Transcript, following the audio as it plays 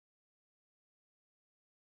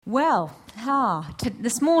Well,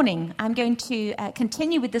 this morning I'm going to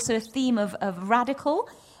continue with the sort of theme of radical,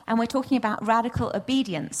 and we're talking about radical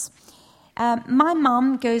obedience. My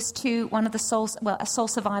mum goes to one of the a soul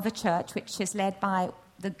survivor church, which is led by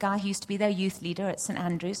the guy who used to be their youth leader at St.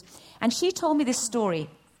 Andrews, and she told me this story.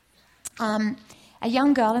 A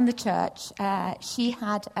young girl in the church, she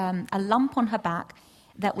had a lump on her back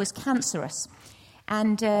that was cancerous,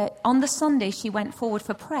 and on the Sunday she went forward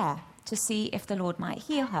for prayer to see if the Lord might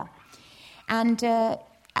heal her. And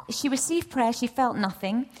she received prayer, she felt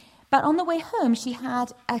nothing, but on the way home she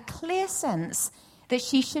had a clear sense that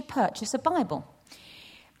she should purchase a Bible.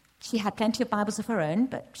 She had plenty of Bibles of her own,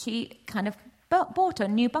 but she kind of bought a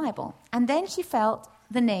new Bible. And then she felt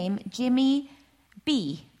the name Jimmy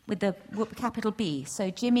B, with the capital B, so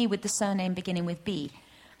Jimmy with the surname beginning with B,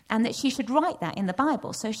 and that she should write that in the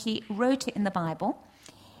Bible. So she wrote it in the Bible,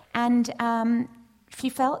 and she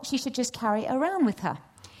felt she should just carry it around with her.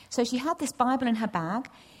 So she had this Bible in her bag,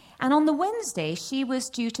 and on the Wednesday, she was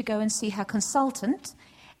due to go and see her consultant,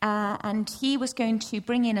 and he was going to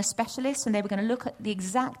bring in a specialist, and they were going to look at the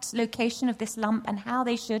exact location of this lump and how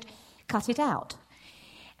they should cut it out.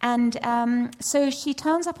 And so she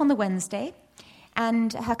turns up on the Wednesday,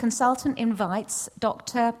 and her consultant invites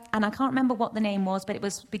Dr., and I can't remember what the name was, but it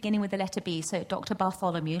was beginning with the letter B, so Dr.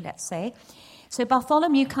 Bartholomew, let's say. So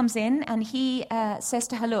Bartholomew comes in and he says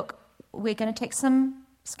to her, look, we're going to take some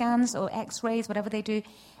scans or x-rays, whatever they do,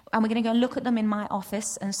 and we're going to go and look at them in my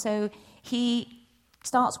office. And so he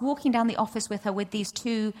starts walking down the office with her with these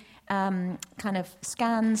two kind of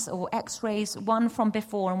scans or x-rays, one from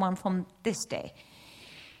before and one from this day.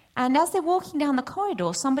 And as they're walking down the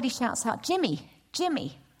corridor, somebody shouts out, Jimmy,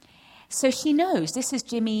 Jimmy. So she knows this is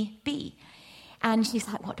Jimmy B. And she's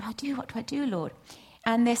like, what do I do? What do I do, Lord?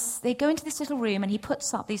 And they go into this little room, and he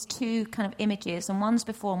puts up these two kind of images, and one's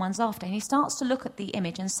before and one's after. And he starts to look at the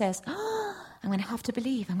image and says, I'm going to have to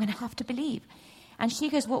believe. I'm going to have to believe. And she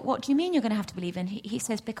goes, what do you mean you're going to have to believe? And he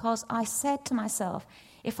says, because I said to myself,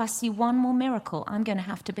 if I see one more miracle, I'm going to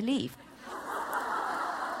have to believe.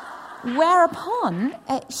 Whereupon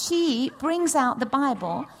she brings out the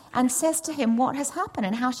Bible and says to him what has happened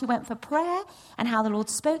and how she went for prayer and how the Lord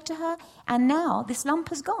spoke to her. And now this lump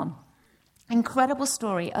has gone. Incredible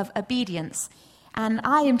story of obedience. And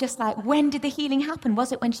I am just like, when did the healing happen?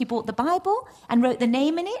 Was it when she bought the Bible and wrote the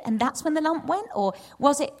name in it, and that's when the lump went? Or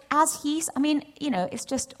was it as it's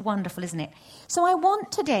just wonderful, isn't it? So I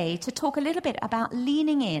want today to talk a little bit about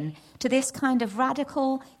leaning in to this kind of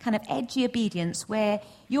radical, kind of edgy obedience where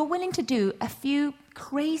you're willing to do a few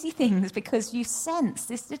crazy things because you sense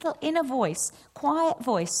this little inner voice, quiet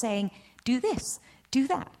voice saying, do this, do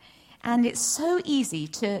that. And it's so easy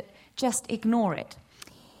to just ignore it.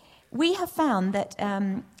 We have found that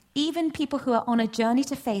even people who are on a journey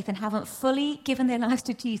to faith and haven't fully given their lives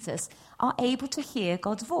to Jesus are able to hear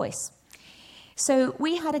God's voice. So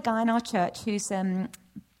we had a guy in our church who's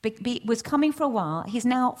was coming for a while. He's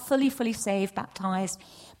now fully saved, baptized.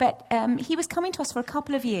 But he was coming to us for a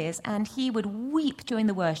couple of years, and he would weep during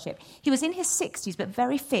the worship. He was in his 60s, but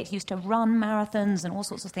very fit. He used to run marathons and all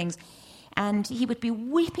sorts of things. And he would be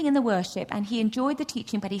weeping in the worship, and he enjoyed the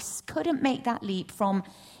teaching, but he couldn't make that leap from,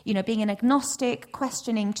 being an agnostic,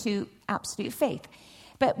 questioning to absolute faith.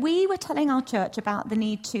 But we were telling our church about the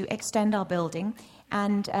need to extend our building,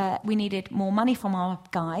 and we needed more money from our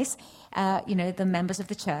guys, the members of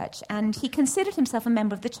the church. And he considered himself a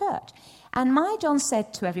member of the church. And my John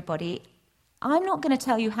said to everybody, I'm not going to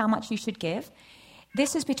tell you how much you should give.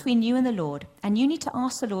 This is between you and the Lord, and you need to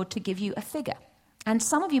ask the Lord to give you a figure. And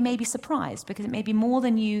some of you may be surprised because it may be more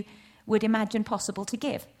than you would imagine possible to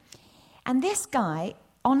give. And this guy,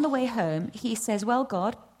 on the way home, he says, well,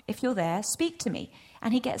 God, if you're there, speak to me.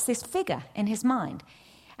 And he gets this figure in his mind.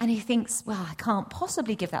 And he thinks, well, I can't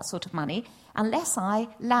possibly give that sort of money unless I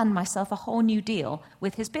land myself a whole new deal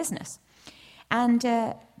with his business. And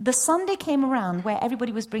the Sunday came around where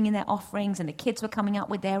everybody was bringing their offerings and the kids were coming up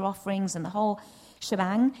with their offerings and the whole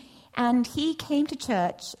shebang. And he came to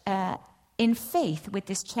church in faith with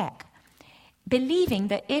this check, believing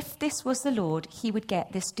that if this was the Lord, he would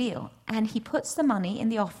get this deal. And he puts the money in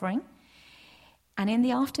the offering, and in the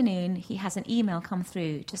afternoon, he has an email come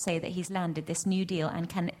through to say that he's landed this new deal and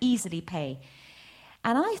can easily pay.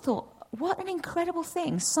 And I thought, what an incredible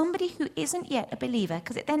thing. Somebody who isn't yet a believer,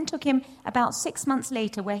 because it then took him about 6 months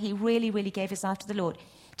later where he really, really gave his life to the Lord,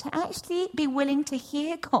 to actually be willing to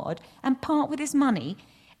hear God and part with his money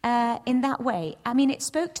in that way. I mean, it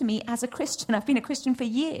spoke to me as a Christian. I've been a Christian for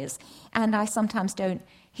years, and I sometimes don't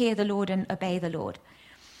hear the Lord and obey the Lord.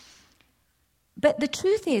 But the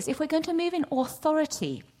truth is, if we're going to move in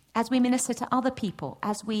authority as we minister to other people,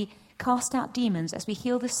 as we cast out demons, as we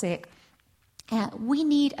heal the sick, we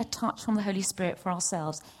need a touch from the Holy Spirit for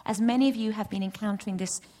ourselves, as many of you have been encountering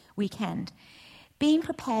this weekend. Being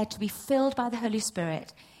prepared to be filled by the Holy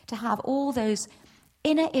Spirit, to have all those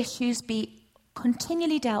inner issues be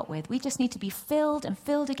continually dealt with. We just need to be filled and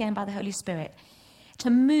filled again by the Holy Spirit, to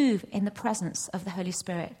move in the presence of the Holy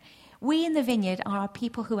Spirit. We in the Vineyard are a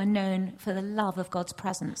people who are known for the love of God's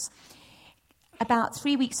presence. About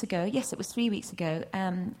 3 weeks ago, yes, it was 3 weeks ago,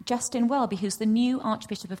 Justin Welby, who's the new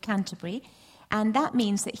Archbishop of Canterbury, and that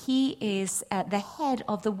means that he is the head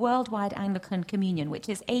of the worldwide Anglican Communion, which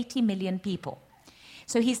is 80 million people.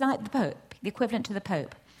 So he's like the Pope, the equivalent to the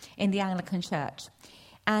Pope in the Anglican Church.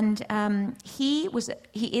 And he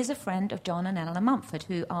is a friend of John and Eleanor Mumford,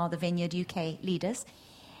 who are the Vineyard UK leaders.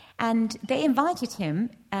 And they invited him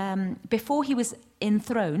before he was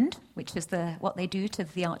enthroned, which is what they do to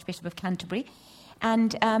the Archbishop of Canterbury.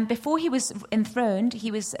 And before he was enthroned,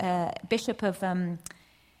 he was Bishop of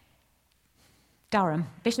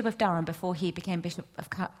Durham before he became Bishop of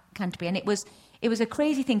Canterbury. And it was a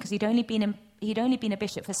crazy thing because he'd only been a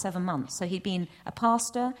bishop for 7 months. So he'd been a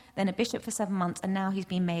pastor, then a bishop for 7 months, and now he's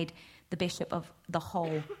been made the bishop of the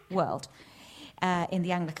whole world in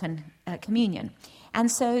the Anglican Communion.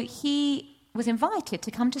 And so he was invited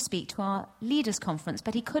to come to speak to our leaders' conference,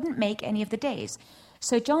 but he couldn't make any of the days.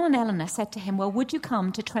 So John and Eleanor said to him, well, would you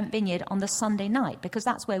come to Trent Vineyard on the Sunday night? Because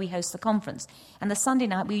that's where we host the conference. And the Sunday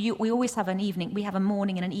night, we always have we have a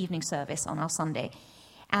morning and an evening service on our Sunday.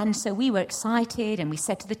 And so we were excited, and we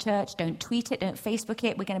said to the church, don't tweet it, don't Facebook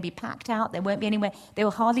it, we're going to be packed out, there won't be anywhere, there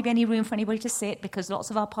will hardly be any room for anybody to sit because lots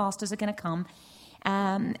of our pastors are going to come,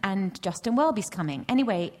 and Justin Welby's coming.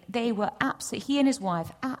 Anyway, they were he and his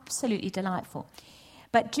wife, absolutely delightful.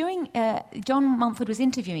 But during, John Mumford was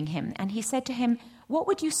interviewing him, and he said to him, what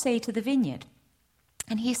would you say to the Vineyard?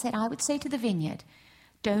 And he said, I would say to the Vineyard,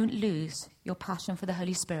 don't lose your passion for the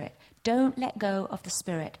Holy Spirit. Don't let go of the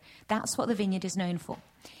Spirit. That's what the Vineyard is known for.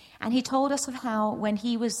 And he told us of how when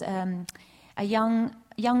he was a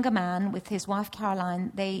younger man with his wife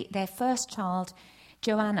Caroline, their first child,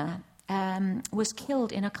 Joanna, was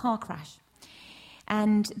killed in a car crash.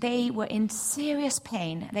 And they were in serious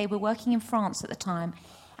pain. They were working in France at the time.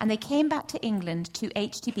 And they came back to England to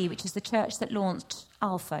HTB, which is the church that launched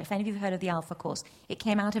Alpha. If any of you have heard of the Alpha course, it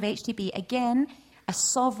came out of HTB. Again, a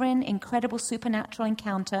sovereign, incredible supernatural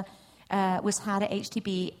encounter was had at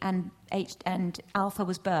HTB, and Alpha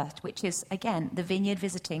was birthed, which is, again, the Vineyard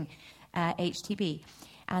visiting HTB,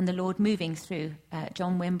 and the Lord moving through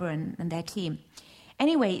John Wimber and their team.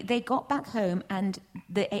 Anyway, they got back home, and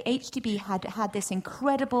the HTB had this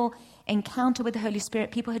incredible encounter with the Holy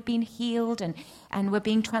Spirit. People had been healed and were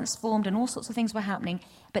being transformed, and all sorts of things were happening,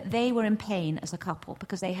 but they were in pain as a couple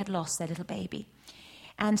because they had lost their little baby.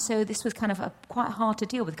 And so this was kind of quite hard to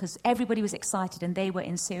deal with because everybody was excited and they were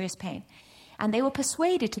in serious pain. And they were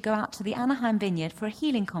persuaded to go out to the Anaheim Vineyard for a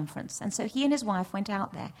healing conference. And so he and his wife went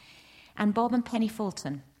out there. And Bob and Penny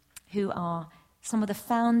Fulton, who are some of the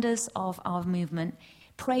founders of our movement,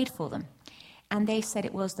 prayed for them. And they said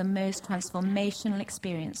it was the most transformational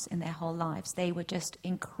experience in their whole lives. They were just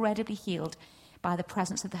incredibly healed by the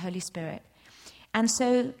presence of the Holy Spirit. And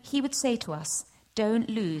so he would say to us, don't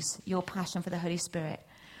lose your passion for the Holy Spirit.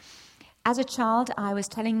 As a child, I was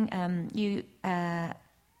telling you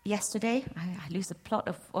yesterday, I lose the plot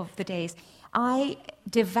of the days, I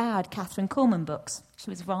devoured Catherine Kuhlman books. She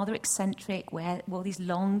was rather eccentric, wore these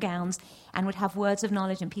long gowns, and would have words of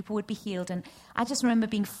knowledge, and people would be healed. And I just remember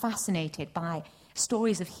being fascinated by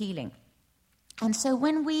stories of healing. And so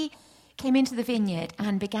when we came into the Vineyard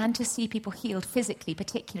and began to see people healed physically,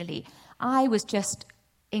 particularly, I was just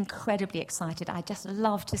incredibly excited. I just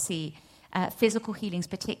love to see physical healings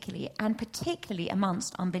particularly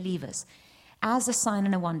amongst unbelievers, as a sign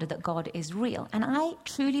and a wonder that God is real. And I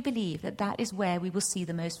truly believe that is where we will see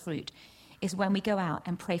the most fruit, is when we go out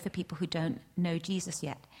and pray for people who don't know Jesus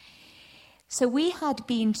yet. So we had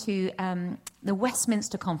been to the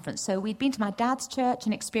Westminster Conference. So we'd been to my dad's church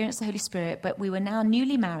and experienced the Holy Spirit, but we were now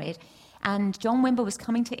newly married, and John Wimber was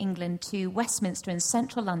coming to England, to Westminster in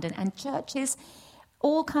central London, and churches,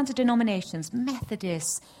 all kinds of denominations,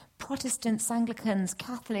 Methodists, Protestants, Anglicans,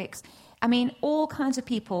 Catholics, I mean, all kinds of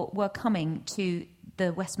people were coming to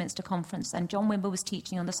the Westminster Conference, and John Wimber was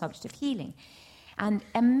teaching on the subject of healing. And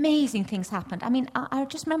amazing things happened. I mean, I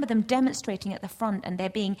just remember them demonstrating at the front, and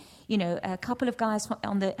there being, a couple of guys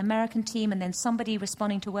on the American team, and then somebody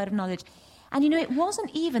responding to a word of knowledge. And, it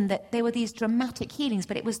wasn't even that there were these dramatic healings,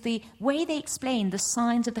 but it was the way they explained the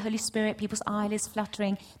signs of the Holy Spirit, people's eyelids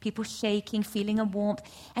fluttering, people shaking, feeling a warmth,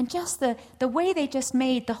 and just the way they just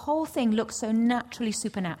made the whole thing look so naturally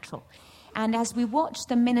supernatural. And as we watched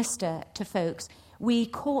them minister to folks, we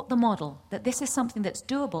caught the model that this is something that's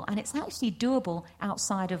doable, and it's actually doable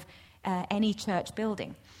outside of any church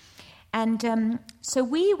building. And so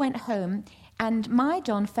we went home, and my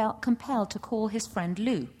John felt compelled to call his friend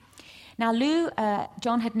Lou. Now, Lou,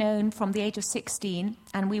 John had known from the age of 16,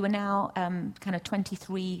 and we were now kind of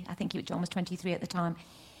 23. I think John was 23 at the time.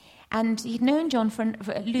 And he'd known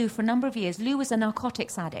Lou for a number of years. Lou was a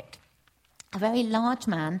narcotics addict, a very large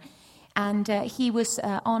man, and he was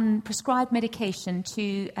on prescribed medication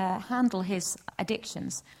to handle his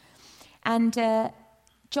addictions. And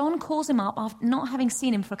John calls him up after not having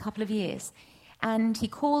seen him for a couple of years. And he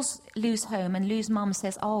calls Lou's home, and Lou's mum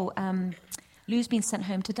says, Lou's been sent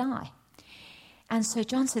home to die. And so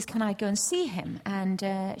John says, can I go and see him? And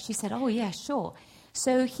she said, oh, yeah, sure.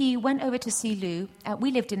 So he went over to see Lou.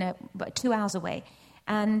 We lived about 2 hours away.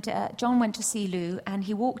 And John went to see Lou, and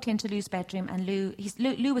he walked into Lou's bedroom, and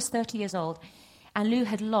Lou was 30 years old, and Lou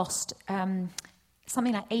had lost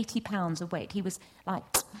something like 80 pounds of weight. He was like,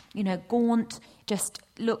 gaunt, just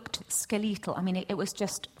looked skeletal. I mean, it was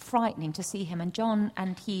just frightening to see him. And John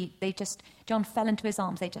fell into his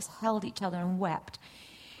arms. They just held each other and wept.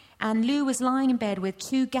 And Lou was lying in bed with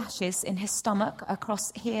 2 gashes in his stomach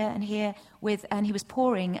across here and here, and he was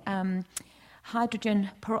pouring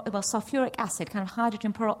sulfuric acid, kind of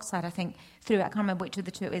hydrogen peroxide, I think, through it. I can't remember which of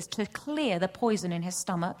the two it is, to clear the poison in his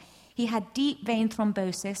stomach. He had deep vein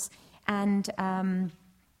thrombosis and,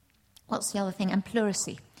 what's the other thing, and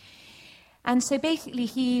pleurisy. And so basically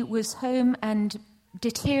he was home and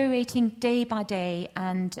deteriorating day by day,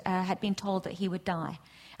 and had been told that he would die.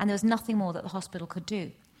 And there was nothing more that the hospital could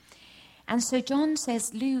do. And so John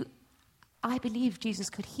says, Lou, I believe Jesus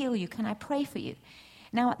could heal you. Can I pray for you?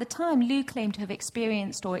 Now, at the time, Lou claimed to have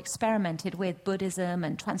experienced or experimented with Buddhism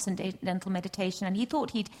and transcendental meditation, and he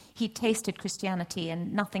thought he'd tasted Christianity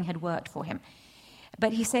and nothing had worked for him.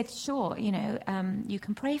 But he said, sure, you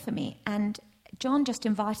can pray for me. And John just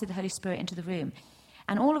invited the Holy Spirit into the room.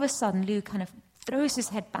 And all of a sudden, Lou kind of throws his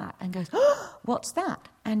head back and goes, oh, what's that?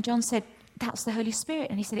 And John said, that's the Holy Spirit.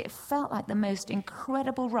 And he said it felt like the most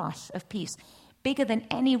incredible rush of peace, bigger than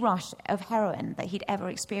any rush of heroin that he'd ever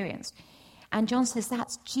experienced. And John says,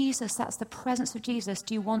 that's Jesus, that's the presence of Jesus.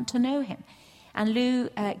 Do you want to know him? And Lou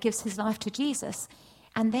gives his life to Jesus.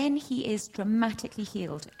 And then he is dramatically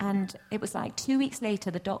healed. And it was like 2 weeks later,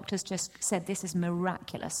 the doctors just said, this is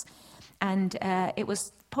miraculous. And it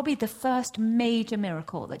was probably the first major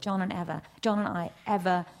miracle that John and I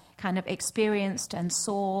ever kind of experienced and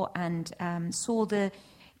saw, and saw the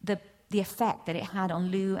effect that it had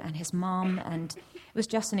on Lou and his mum, and it was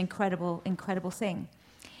just an incredible, incredible thing.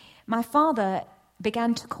 My father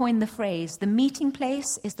began to coin the phrase, the meeting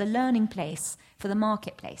place is the learning place for the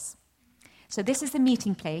marketplace. So this is the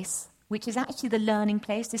meeting place, which is actually the learning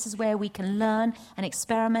place. This is where we can learn and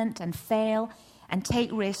experiment and fail and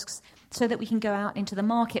take risks so that we can go out into the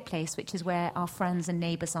marketplace, which is where our friends and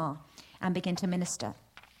neighbours are, and begin to minister.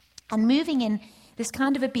 And moving in this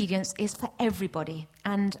kind of obedience is for everybody.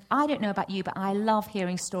 And I don't know about you, but I love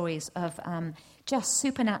hearing stories of just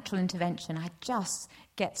supernatural intervention. I just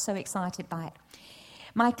get so excited by it.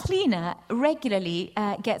 My cleaner regularly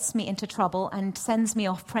gets me into trouble and sends me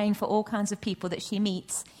off praying for all kinds of people that she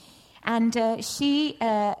meets. And she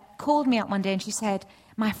called me up one day and she said,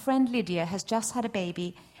 my friend Lydia has just had a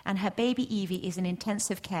baby, and her baby Evie is in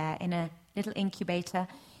intensive care in a little incubator.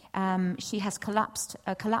 She has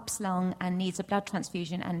a collapsed lung and needs a blood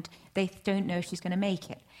transfusion, and they don't know if she's going to make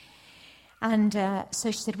it. And so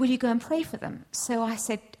she said, will you go and pray for them? So I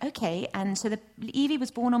said, okay. And so Evie was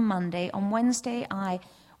born on Monday. On Wednesday, I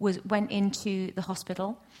went into the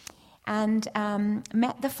hospital and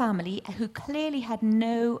met the family, who clearly had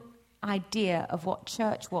no idea of what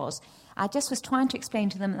church was. I just was trying to explain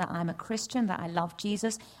to them that I'm a Christian, that I love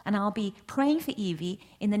Jesus, and I'll be praying for Evie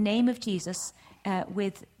in the name of Jesus,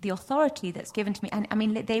 with the authority that's given to me. And I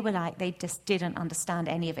mean, they just didn't understand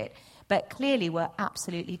any of it, but clearly were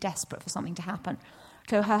absolutely desperate for something to happen.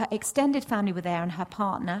 So her extended family were there and her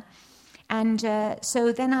partner. And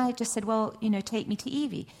so then I just said, well, take me to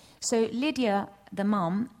Evie. So Lydia, the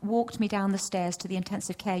mum, walked me down the stairs to the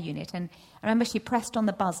intensive care unit. And I remember she pressed on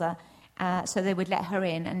the buzzer so they would let her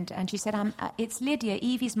in. And she said, it's Lydia,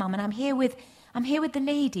 Evie's mum, and I'm here with the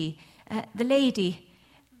lady.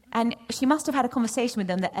 And she must have had a conversation with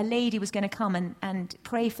them that a lady was going to come and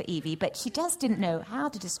pray for Evie, but she just didn't know how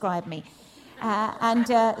to describe me.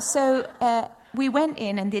 So we went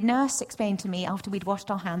in, and the nurse explained to me, after we'd washed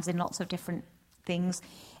our hands in lots of different things,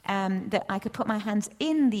 that I could put my hands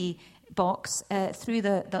in the box through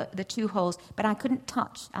the 2 holes, but I couldn't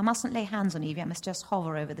touch. I mustn't lay hands on Evie. I must just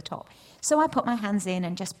hover over the top. So I put my hands in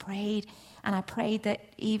and just prayed, and I prayed that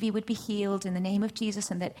Evie would be healed in the name of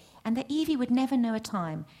Jesus, and that Evie would never know a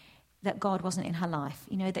time that God wasn't in her life.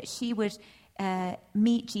 That she would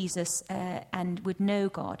meet Jesus and would know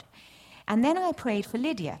God. And then I prayed for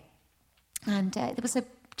Lydia, and it was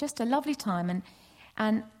just a lovely time.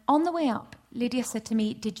 And on the way up, Lydia said to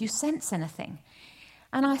me, "Did you sense anything?"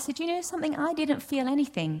 And I said, something, I didn't feel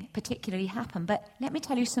anything particularly happen, but let me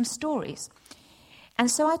tell you some stories.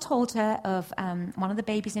 And so I told her of one of the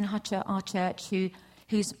babies in our church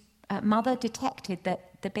whose mother detected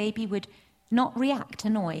that the baby would not react to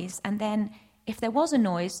noise, and then if there was a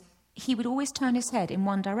noise, he would always turn his head in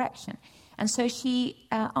one direction. And so she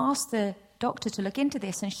asked the doctor to look into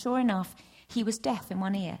this, and sure enough, he was deaf in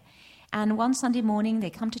one ear. And one Sunday morning, they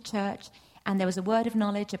come to church, and there was a word of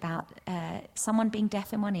knowledge about someone being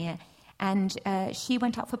deaf in one ear. And she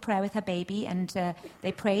went up for prayer with her baby, and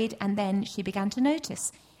they prayed, and then she began to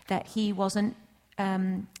notice that he wasn't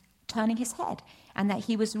turning his head, and that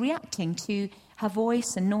he was reacting to her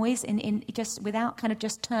voice and noise in just without kind of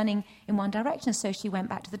just turning in one direction. So she went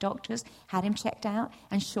back to the doctors, had him checked out,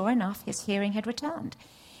 and sure enough, his hearing had returned.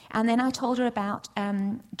 And then I told her about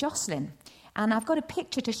Jocelyn. And I've got a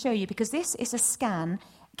picture to show you, because this is a scan.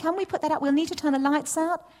 Can we put that up? We'll need to turn the lights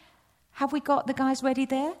out. Have we got the guys ready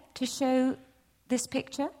there to show this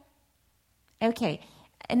picture? Okay.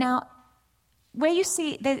 Now, where you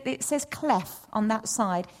see, it says clef on that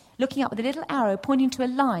side, looking up with a little arrow pointing to a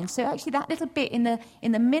line. So actually that little bit in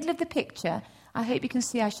the middle of the picture, I hope you can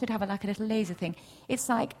see, I should have a little laser thing. It's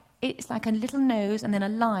like a little nose, and then a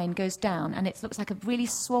line goes down, and it looks like a really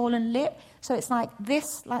swollen lip. So it's like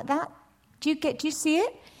this, like that. Do you see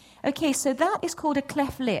it? Okay, so that is called a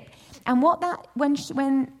cleft lip. And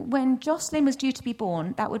when Jocelyn was due to be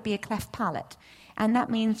born, that would be a cleft palate. And that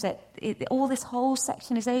means that all this whole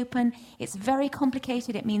section is open. It's very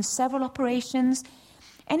complicated. It means several operations.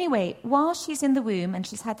 Anyway, while she's in the womb and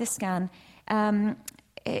she's had this scan, her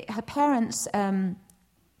parents, Ed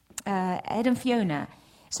and Fiona,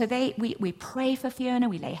 so we pray for Fiona,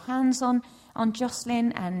 we lay hands on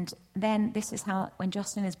Jocelyn, and then this is how, when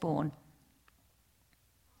Jocelyn is born.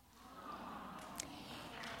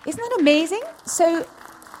 Isn't that amazing? So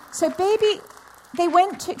baby, they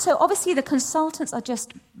went to, so obviously the consultants are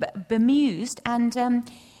just bemused, and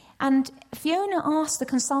Fiona asked the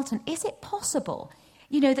consultant, is it possible,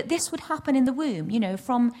 that this would happen in the womb,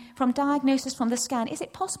 from diagnosis, from the scan? Is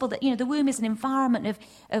it possible that, the womb is an environment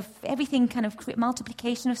of everything, kind of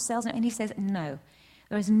multiplication of cells? And he says, no,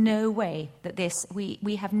 there is no way that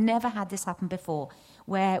we have never had this happen before,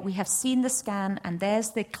 where we have seen the scan and there's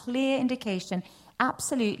the clear indication,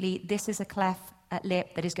 absolutely, this is a cleft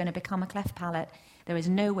lip that is going to become a cleft palate. There is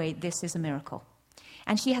no way this is a miracle.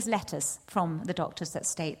 And she has letters from the doctors that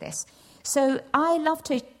state this. So I love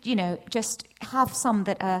to, just have some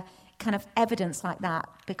that are kind of evidence like that,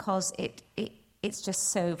 because it's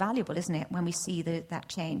just so valuable, isn't it, when we see that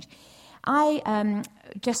change.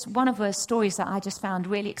 Just one of the stories that I just found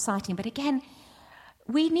really exciting. But again,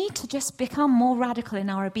 we need to just become more radical in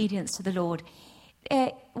our obedience to the Lord.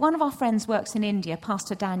 One of our friends works in India,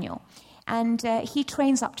 Pastor Daniel, and he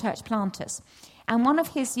trains up church planters. And one of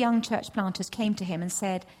his young church planters came to him and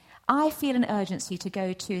said, I feel an urgency to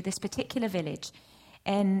go to this particular village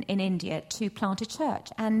in India to plant a church.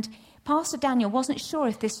 And Pastor Daniel wasn't sure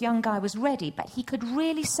if this young guy was ready, but he could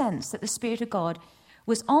really sense that the Spirit of God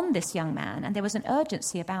was on this young man, and there was an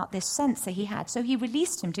urgency about this sense that he had. So he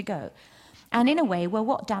released him to go. And in a way, well,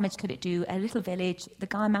 what damage could it do? A little village, the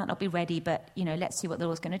guy might not be ready, but, let's see what the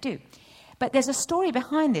Lord's going to do. But there's a story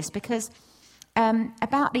behind this, because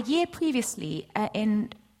about a year previously, in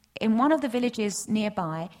one of the villages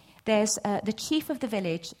nearby, there's the chief of the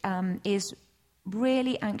village is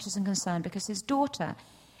really anxious and concerned because his daughter,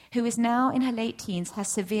 who is now in her late teens,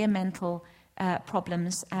 has severe mental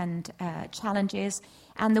problems and challenges.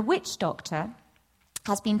 And the witch doctor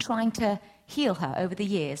has been trying to heal her over the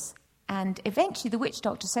years. And eventually the witch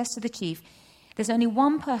doctor says to the chief, there's only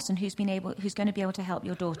one person who's going to be able to help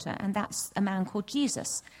your daughter, and that's a man called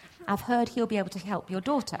Jesus. I've heard he'll be able to help your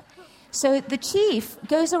daughter. So the chief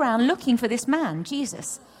goes around looking for this man,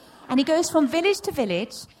 Jesus. And he goes from village to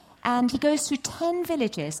village, and he goes through 10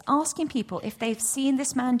 villages asking people if they've seen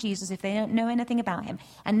this man Jesus, if they don't know anything about him,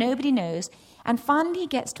 and nobody knows. And finally he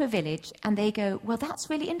gets to a village, and they go, well, that's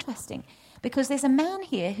really interesting, because there's a man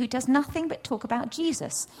here who does nothing but talk about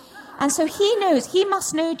Jesus. And so he knows, he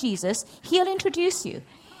must know Jesus. He'll introduce you.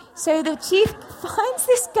 So the chief finds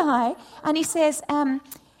this guy and he says,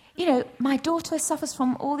 my daughter suffers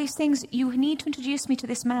from all these things. You need to introduce me to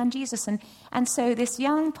this man, Jesus. And so this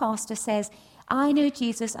young pastor says, I know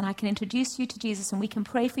Jesus and I can introduce you to Jesus and we can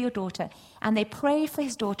pray for your daughter. And they pray for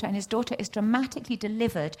his daughter and his daughter is dramatically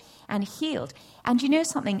delivered and healed. And you know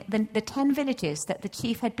something? The 10 villages that the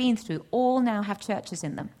chief had been through all now have churches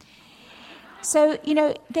in them. So,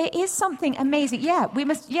 there is something amazing.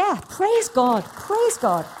 Praise God. Praise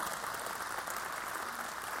God.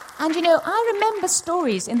 And, I remember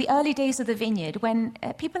stories in the early days of the Vineyard when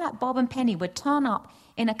people like Bob and Penny would turn up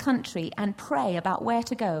in a country and pray about where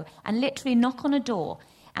to go and literally knock on a door.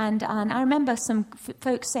 And I remember some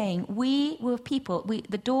folks saying, we were people,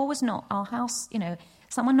 the door was not our house,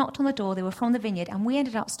 someone knocked on the door, they were from the Vineyard, and we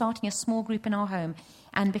ended up starting a small group in our home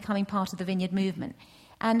and becoming part of the Vineyard movement.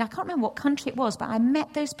 And I can't remember what country it was, but I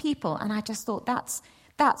met those people and I just thought, that's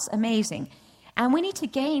amazing. And we need to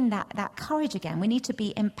gain that courage again. We need to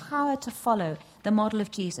be empowered to follow the model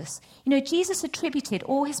of Jesus. Jesus attributed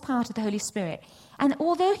all his power to the Holy Spirit. And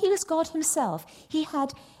although he was God himself, he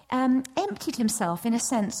had emptied himself in a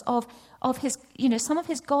sense of his, some of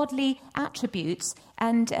his godly attributes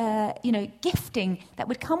and, gifting that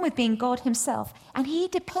would come with being God himself. And he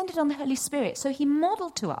depended on the Holy Spirit. So he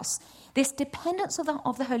modeled to us this dependence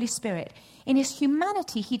of the Holy Spirit. In his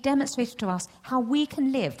humanity, he demonstrated to us how we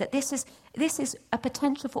can live, that this is a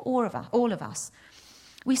potential for all of us.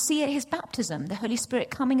 We see at his baptism, the Holy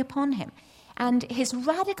Spirit coming upon him, and his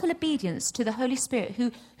radical obedience to the Holy Spirit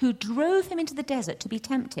who drove him into the desert to be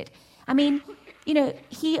tempted. I mean,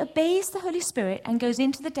 he obeys the Holy Spirit and goes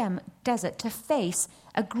into the desert to face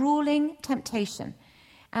a grueling temptation.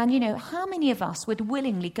 And, how many of us would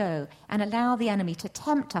willingly go and allow the enemy to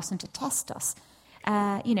tempt us and to test us?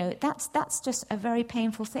 That's just a very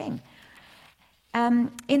painful thing.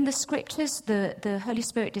 In the scriptures, the Holy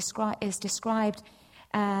Spirit is described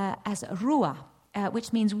as a ruah,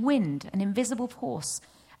 which means wind, an invisible force,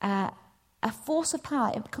 a force of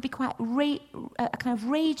power. It could be quite a kind of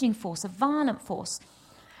raging force, a violent force.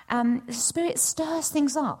 The Spirit stirs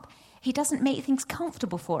things up. He doesn't make things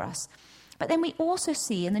comfortable for us. But then we also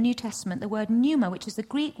see in the New Testament the word pneuma, which is the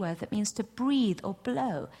Greek word that means to breathe or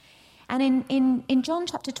blow. And in John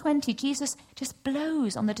chapter 20, Jesus just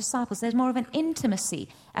blows on the disciples. There's more of an intimacy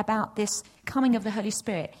about this coming of the Holy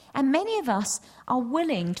Spirit. And many of us are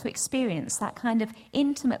willing to experience that kind of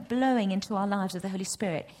intimate blowing into our lives of the Holy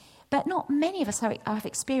Spirit. But not many of us have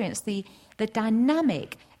experienced the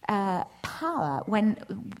dynamic power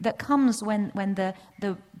that comes when the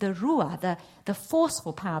ruah, the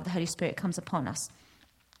forceful power of the Holy Spirit comes upon us.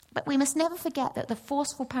 But we must never forget that the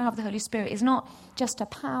forceful power of the Holy Spirit is not just a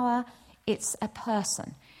power, it's a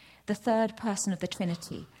person, the third person of the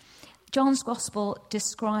Trinity. John's Gospel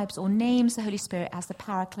describes or names the Holy Spirit as the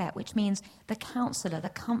Paraclete, which means the counselor, the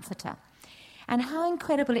comforter. And how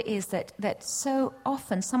incredible it is that so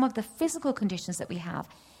often some of the physical conditions that we have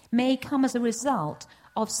may come as a result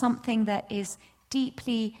of something that is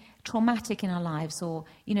deeply traumatic in our lives, or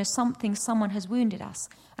someone has wounded us.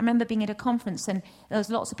 I remember being at a conference and there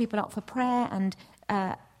was lots of people up for prayer, and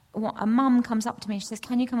a mum comes up to me and she says,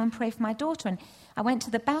 "Can you come and pray for my daughter?" And I went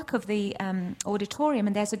to the back of the auditorium,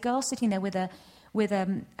 and there's a girl sitting there with a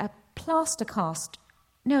plaster cast.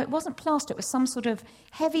 No, it wasn't plaster, it was some sort of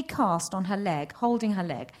heavy cast on her leg, holding her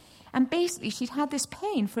leg. And basically she'd had this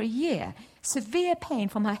pain for a year, severe pain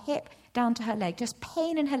from her hip down to her leg, just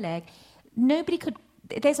pain in her leg.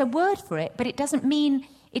 There's a word for it, but it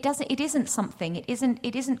isn't something,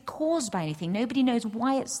 it isn't caused by anything. Nobody knows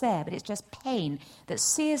why it's there, but it's just pain that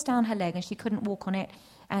sears down her leg, and she couldn't walk on it,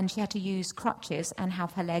 and she had to use crutches and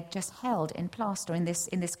have her leg just held in plaster in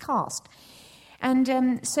this cast.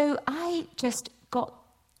 And so I just got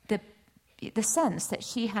the sense that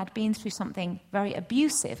she had been through something very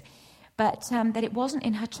abusive, but that it wasn't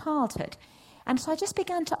in her childhood. And so I just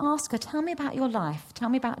began to ask her, "Tell me about your life. Tell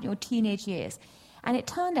me about your teenage years." And it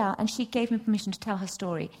turned out, and she gave me permission to tell her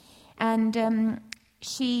story. And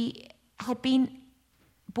she had been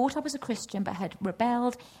brought up as a Christian, but had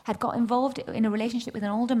rebelled, had got involved in a relationship with an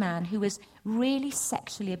older man who was really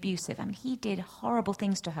sexually abusive. I mean, he did horrible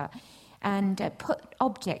things to her and put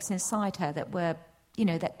objects inside her that were,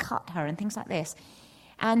 that cut her and things like this.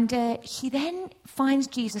 And she then finds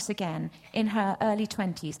Jesus again in her early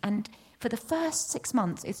 20s. And for the first 6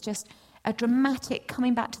 months, it's just a dramatic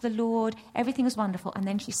coming back to the Lord. Everything is wonderful. And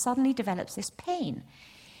then she suddenly develops this pain.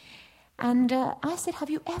 And I said, "Have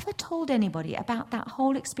you ever told anybody about that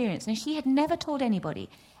whole experience?" And she had never told anybody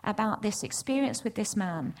about this experience with this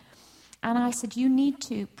man. And I said, "You need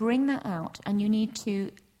to bring that out, and you need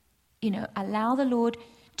to, allow the Lord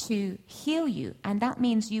to heal you. And that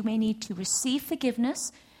means you may need to receive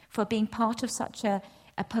forgiveness for being part of such a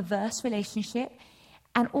perverse relationship,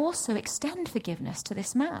 and also extend forgiveness to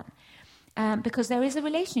this man. Because there is a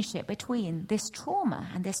relationship between this trauma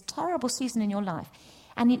and this terrible season in your life,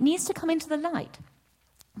 and it needs to come into the light.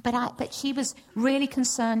 But she was really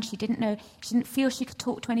concerned. She didn't feel she could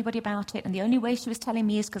talk to anybody about it, and the only way she was telling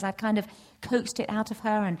me is because I kind of coaxed it out of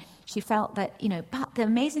her, and she felt that, but the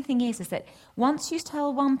amazing thing is that once you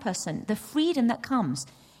tell one person, the freedom that comes,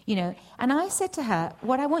 and I said to her,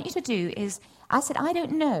 what I want you to do is, I said, I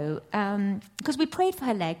don't know, because we prayed for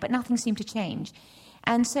her leg, but nothing seemed to change.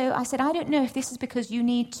 And so I said, I don't know if this is because you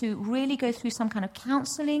need to really go through some kind of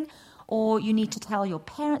counseling, or you need to tell your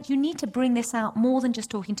parents. You need to bring this out more than just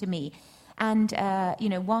talking to me. And,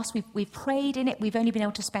 whilst we've prayed in it, we've only been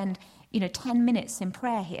able to spend, 10 minutes in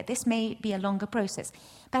prayer here. This may be a longer process.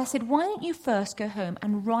 But I said, why don't you first go home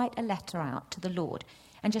and write a letter out to the Lord?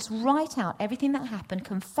 And just write out everything that happened,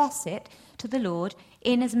 confess it to the Lord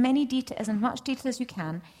in as much detail as you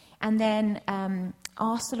can, and then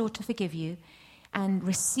ask the Lord to forgive you, and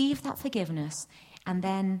receive that forgiveness, and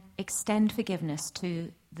then extend forgiveness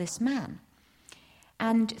to this man.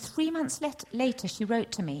 And 3 months later, she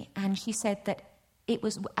wrote to me, and she said that it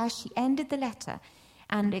was as she ended the letter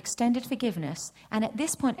and extended forgiveness, and at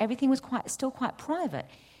this point everything was still quite private,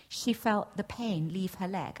 she felt the pain leave her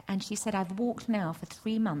leg. And she said, I've walked now for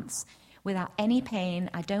 3 months without any pain.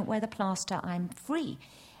 I don't wear the plaster. I'm free.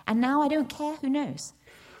 And now I don't care who knows.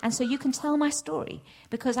 And so you can tell my story,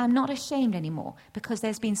 because I'm not ashamed anymore, because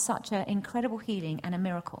there's been such an incredible healing and a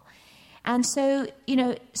miracle. And so,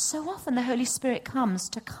 so often the Holy Spirit comes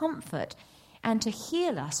to comfort and to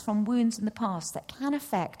heal us from wounds in the past that can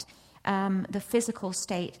affect the physical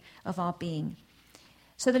state of our being.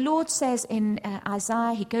 So the Lord says in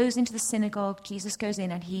Isaiah, he goes into the synagogue, Jesus goes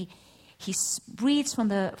in, and he reads from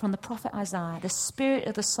the prophet Isaiah, the Spirit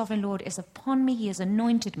of the Sovereign Lord is upon me, he has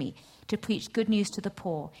anointed me to preach good news to the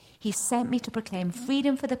poor. He sent me to proclaim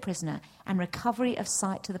freedom for the prisoner and recovery of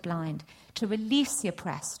sight to the blind, to release the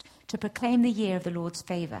oppressed, to proclaim the year of the Lord's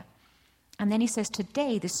favor. And then he says,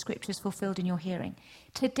 today this scripture is fulfilled in your hearing.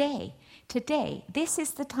 Today, this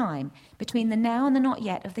is the time between the now and the not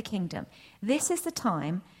yet of the kingdom. This is the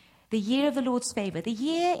time, the year of the Lord's favor. The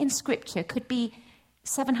year in scripture could be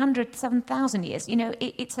 7,000 years.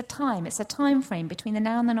 It's a time frame between the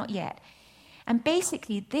now and the not yet. And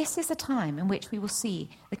basically, this is the time in which we will see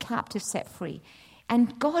the captives set free.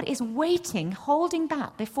 And God is waiting, holding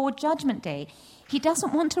back before Judgment Day. He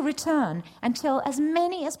doesn't want to return until as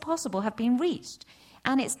many as possible have been reached.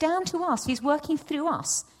 And it's down to us. He's working through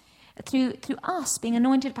us, through us being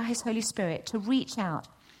anointed by his Holy Spirit to reach out.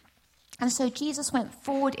 And so Jesus went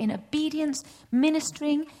forward in obedience,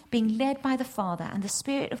 ministering, being led by the Father, and the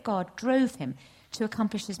Spirit of God drove him to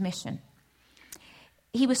accomplish his mission.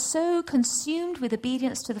 He was so consumed with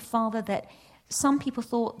obedience to the Father that some people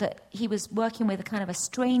thought that he was working with a kind of a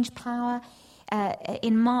strange power.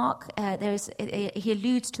 In Mark, he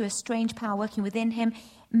alludes to a strange power working within him.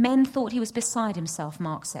 Men thought he was beside himself,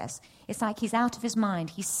 Mark says. It's like he's out of his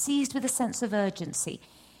mind. He's seized with a sense of urgency.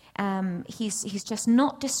 He's just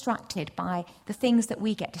not distracted by the things that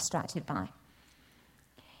we get distracted by.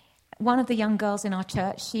 One of the young girls in our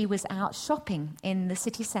church, she was out shopping in the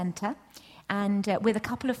city centre and with a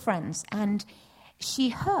couple of friends, and she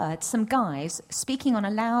heard some guys speaking on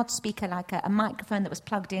a loudspeaker, like a microphone that was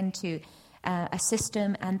plugged into a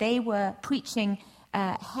system, and they were preaching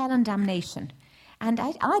hell and damnation. And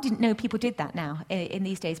I didn't know people did that now in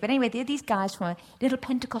these days. But anyway, they're these guys from a little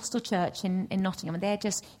Pentecostal church in Nottingham, and they're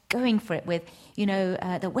just going for it with,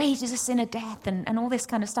 the wages of sin are death and all this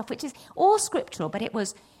kind of stuff, which is all scriptural, but it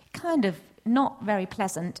was kind of not very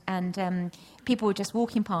pleasant, and people were just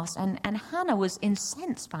walking past, and Hannah was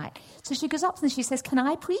incensed by it. So she goes up and she says, can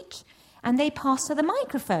I preach? And they pass her the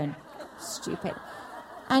microphone. Stupid.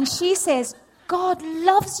 And she says, God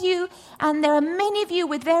loves you, and there are many of you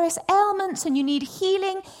with various ailments, and you need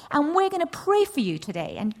healing, and we're going to pray for you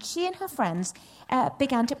today. And she and her friends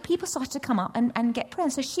people started to come up and get prayer.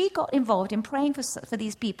 And so she got involved in praying for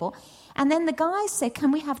these people. And then the guys said,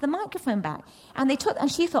 can we have the microphone back? And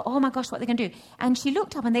she thought, oh my gosh, what are they going to do? And she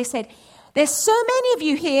looked up and they said, there's so many of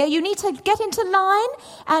you here, you need to get into line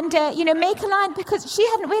and, make a line, because she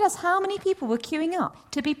hadn't realized how many people were queuing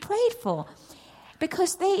up to be prayed for.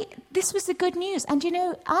 Because this was the good news. And,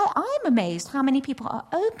 I'm amazed how many people are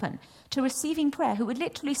open to receiving prayer, who would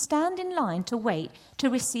literally stand in line to wait to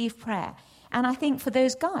receive prayer. And I think for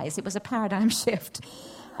those guys, it was a paradigm shift.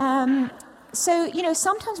 So,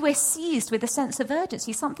 sometimes we're seized with a sense of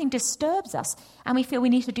urgency. Something disturbs us, and we feel we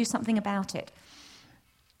need to do something about it.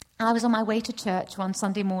 I was on my way to church one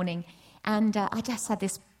Sunday morning, and I just had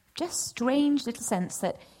this just strange little sense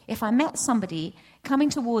that if I met somebody coming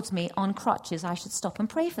towards me on crutches, I should stop and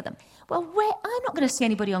pray for them. Well, I'm not going to see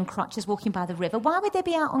anybody on crutches walking by the river. Why would they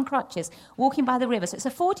be out on crutches walking by the river? So it's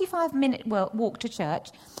a 45-minute walk to church,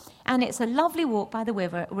 and it's a lovely walk by the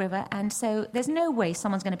river, and so there's no way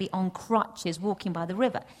someone's going to be on crutches walking by the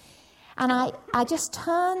river. And I just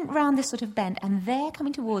turn round this sort of bend, and there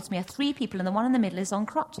coming towards me are 3 people, and the one in the middle is on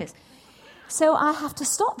crutches. So I have to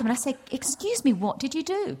stop them, and I say, "Excuse me, what did you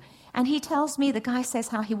do?" And he tells me, the guy says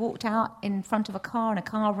how he walked out in front of a car, and a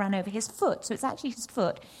car ran over his foot. So it's actually his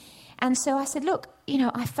foot. And so I said, "Look,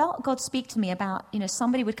 I felt God speak to me about,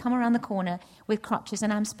 somebody would come around the corner with crutches,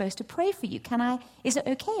 and I'm supposed to pray for you. Is it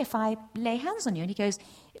okay if I lay hands on you?" And he goes,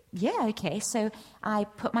 "Yeah, okay." So I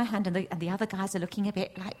put my hand, and the other guys are looking a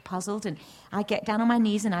bit like puzzled, and I get down on my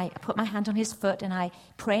knees, and I put my hand on his foot, and I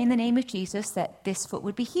pray in the name of Jesus that this foot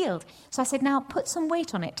would be healed. So I said, "Now put some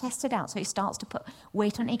weight on it, test it out." So he starts to put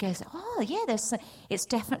weight on it. He goes, "Oh, yeah, it's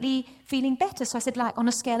definitely feeling better." So I said, like on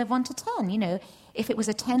a scale of 1 to 10, if it was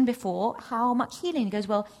a 10 before, how much healing? He goes,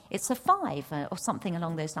 "Well, it's a 5 or something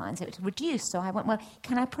along those lines. It was reduced." So I went, "Well,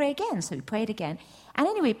 can I pray again?" So we prayed again. And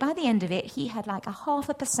anyway, by the end of it, he had like a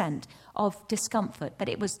 0.5% of discomfort, but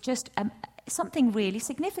it was just something really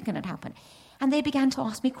significant had happened. And they began to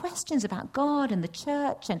ask me questions about God and the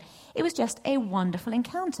church, and it was just a wonderful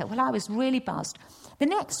encounter. Well, I was really buzzed. The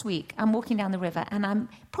next week, I'm walking down the river, and I'm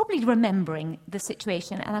probably remembering the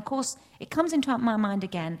situation, and of course, it comes into my mind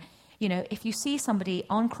again. If you see somebody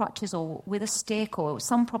on crutches or with a stick or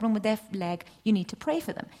some problem with their leg, you need to pray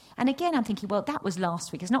for them. And again, I'm thinking, well, that was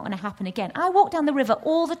last week. It's not going to happen again. I walk down the river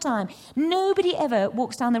all the time. Nobody ever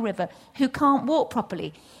walks down the river who can't walk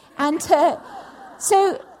properly. And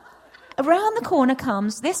so around the corner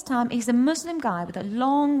comes, this time he's a Muslim guy with a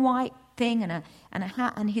long white thing and a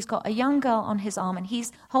hat, and he's got a young girl on his arm, and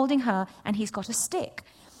he's holding her, and he's got a stick.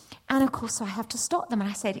 And of course, so I have to stop them, and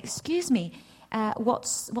I said, "Excuse me,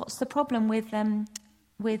 what's the problem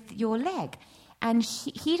with your leg?" And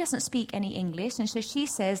he doesn't speak any English, and so she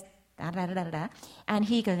says, da, da, da, da, da, and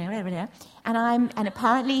he goes, da, da, da, and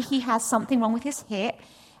apparently he has something wrong with his hip.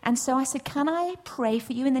 And so I said, "Can I pray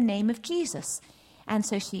for you in the name of Jesus?" And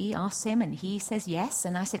so she asks him, and he says yes.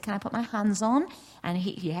 And I said, "Can I put my hands on?" And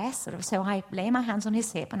he, yes. So I lay my hands on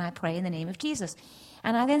his hip, and I pray in the name of Jesus.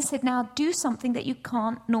 And I then said, "Now do something that you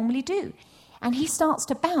can't normally do." And he starts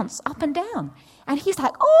to bounce up and down. And he's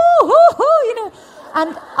like, "Oh,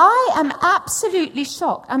 And I am absolutely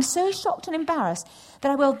shocked. I'm so shocked and embarrassed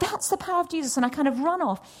that that's the power of Jesus. And I kind of run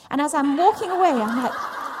off. And as I'm walking away, I'm like,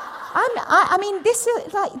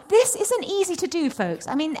 this isn't easy to do, folks.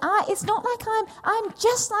 It's not like I'm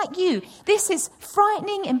just like you. This is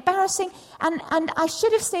frightening, embarrassing, and I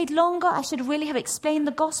should have stayed longer. I should really have explained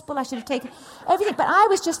the gospel. I should have taken everything, but I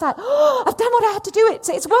was just like, I've done what I had to do.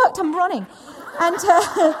 It's worked. I'm running. And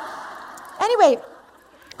anyway,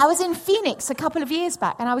 I was in Phoenix a couple of years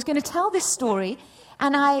back, and I was going to tell this story,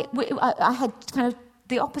 and I had kind of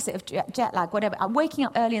the opposite of jet lag, whatever. I'm waking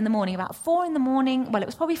up early in the morning, about 4 in the morning. Well, it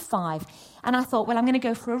was probably 5. And I thought, well, I'm going to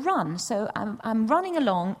go for a run. So I'm running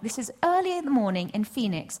along. This is early in the morning in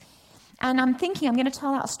Phoenix. And I'm thinking I'm going to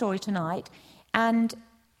tell that story tonight. And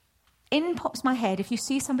in pops my head, if you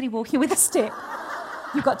see somebody walking with a stick,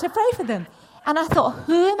 you've got to pray for them. And I thought,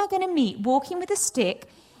 who am I going to meet walking with a stick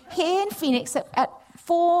here in Phoenix at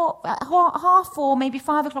 4:30, maybe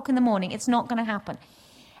 5 o'clock in the morning? It's not going to happen.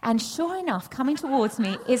 And sure enough, coming towards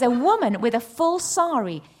me is a woman with a full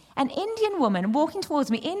sari, an Indian woman walking towards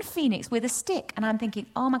me in Phoenix with a stick. And I'm thinking,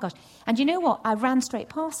 oh my gosh. And you know what? I ran straight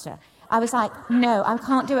past her. I was like, no, I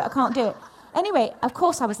can't do it. Anyway, of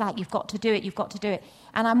course, I was like, you've got to do it.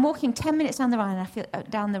 And I'm walking 10 minutes down the road,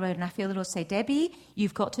 and I feel the Lord say, "Debbie,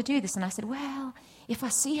 you've got to do this." And I said, well, if I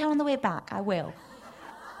see her on the way back, I will.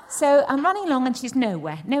 So I'm running along, and she's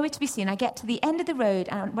nowhere to be seen. I get to the end of the road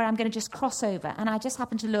where I'm going to just cross over, and I just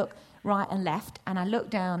happen to look right and left, and I look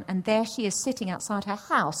down, and there she is sitting outside her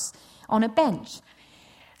house on a bench.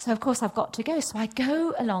 So, of course, I've got to go. So I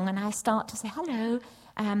go along, and I start to say, "Hello,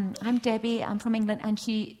 I'm Debbie, I'm from England," and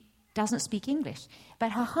she doesn't speak English.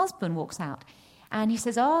 But her husband walks out, and he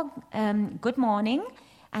says, good morning.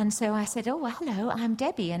 And so I said, "Oh, well, hello, I'm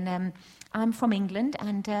Debbie, and I'm from England,"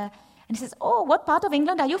 and he says, "Oh, what part of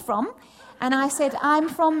England are you from?" And I said, "I'm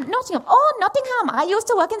from Nottingham." "Oh, Nottingham. I used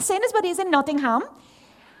to work in Sainsbury's in Nottingham."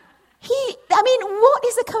 What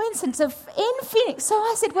is the coincidence of in Phoenix? So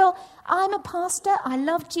I said, "Well, I'm a pastor. I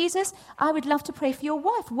love Jesus. I would love to pray for your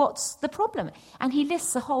wife. What's the problem?" And he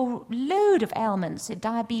lists a whole load of ailments,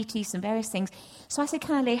 diabetes and various things. So I said,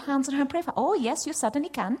 "Can I lay hands on her and pray for her?" "Oh, yes, you certainly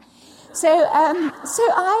can." So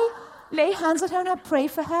I lay hands on her and I pray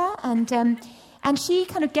for her, and she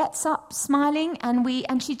kind of gets up smiling,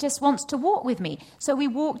 and she just wants to walk with me. So we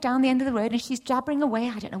walk down the end of the road, and she's jabbering away.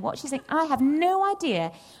 I don't know what she's saying. I have no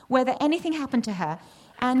idea whether anything happened to her.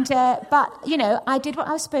 And but I did what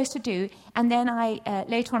I was supposed to do, and then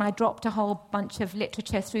later on I dropped a whole bunch of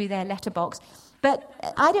literature through their letterbox. But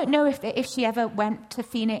I don't know if she ever went to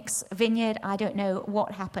Phoenix Vineyard. I don't know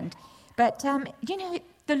what happened. But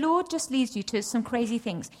the Lord just leads you to some crazy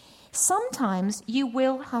things. Sometimes you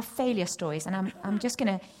will have failure stories, and I'm just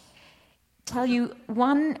going to tell you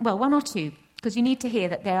one or two, because you need to hear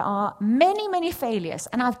that there are many, many failures,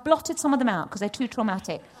 and I've blotted some of them out because they're too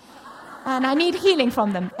traumatic. And I need healing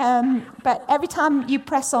from them. But every time you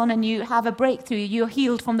press on and you have a breakthrough, you're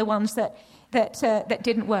healed from the ones that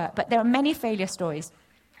didn't work. But there are many failure stories.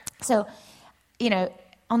 So,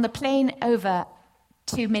 on the plane over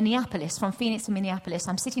to Minneapolis, from Phoenix to Minneapolis,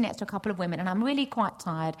 I'm sitting next to a couple of women, and I'm really quite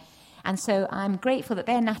tired. And so I'm grateful that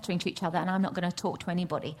they're nattering to each other, and I'm not going to talk to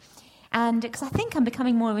anybody. And because I think I'm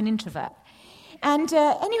becoming more of an introvert. And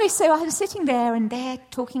anyway, so I'm sitting there, and they're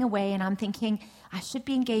talking away, and I'm thinking, I should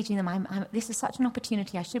be engaging them. This is such an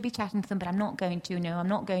opportunity. I should be chatting to them, but I'm not going to. No, I'm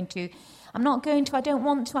not going to. I'm not going to. I don't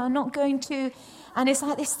want to. I'm not going to. And it's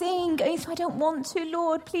like this thing going through, I don't want to,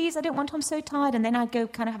 Lord, please, I don't want to. I'm so tired. And then I go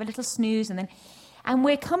kind of have a little snooze. And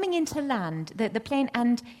we're coming into land, the plane,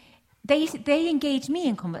 and they engage me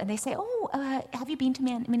in conversation. And they say, have you been to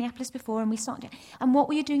Minneapolis before? And we start, and what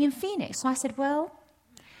were you doing in Phoenix? So I said, well,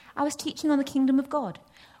 I was teaching on the kingdom of God.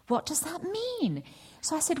 What does that mean?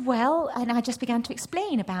 So I said, well, and I just began to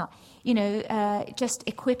explain about, just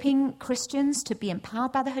equipping Christians to be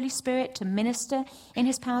empowered by the Holy Spirit, to minister in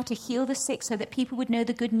his power, to heal the sick so that people would know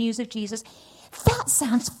the good news of Jesus. That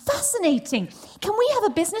sounds fascinating. Can we have a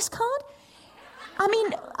business card?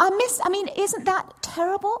 Isn't that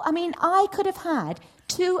terrible? I could have had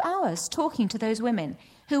 2 hours talking to those women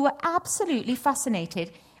who were absolutely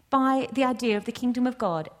fascinated by the idea of the kingdom of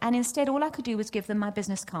God. And instead, all I could do was give them my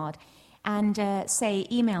business card and say,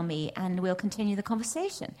 email me, and we'll continue the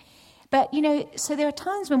conversation. But, so there are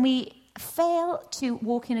times when we fail to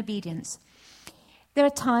walk in obedience. There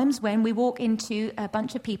are times when we walk into a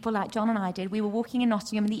bunch of people like John and I did. We were walking in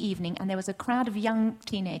Nottingham in the evening, and there was a crowd of young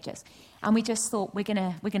teenagers. And we just thought, we're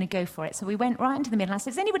gonna go for it. So we went right into the middle. And I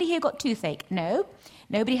said, has anybody here got toothache? No,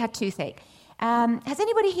 nobody had toothache. Has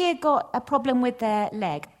anybody here got a problem with their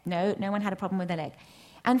leg? No, no one had a problem with their leg.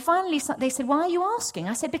 And finally, they said, why are you asking?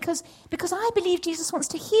 I said, because I believe Jesus wants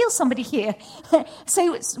to heal somebody here.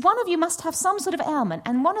 So one of you must have some sort of ailment.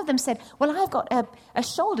 And one of them said, well, I've got a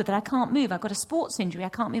shoulder that I can't move. I've got a sports injury. I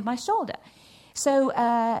can't move my shoulder. So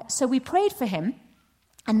we prayed for him,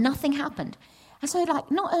 and nothing happened. And so,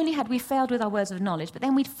 not only had we failed with our words of knowledge, but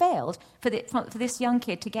then we'd failed for this young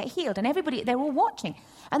kid to get healed. And everybody, they're all watching.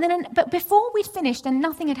 But before we'd finished and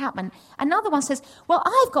nothing had happened, another one says, well,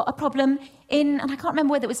 I've got a problem and I can't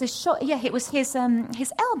remember whether it was it was his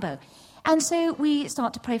elbow. And so we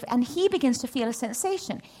start to pray for, and he begins to feel a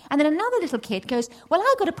sensation. And then another little kid goes, well,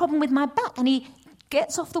 I've got a problem with my back. And he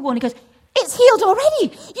gets off the wall and he goes, it's healed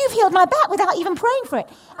already. You've healed my back without even praying for it.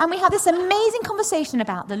 And we have this amazing conversation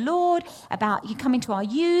about the Lord, about you coming to our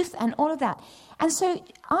youth and all of that. And so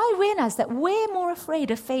I realized that we're more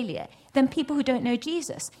afraid of failure than people who don't know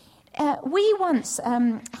Jesus. We once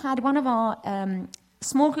had one of our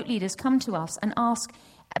small group leaders come to us and ask,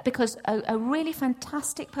 because a really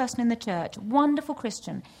fantastic person in the church, wonderful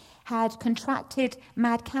Christian, had contracted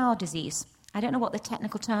mad cow disease. I don't know what the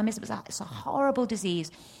technical term is. It's a horrible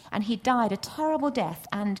disease. And he died a terrible death.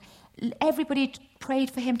 And everybody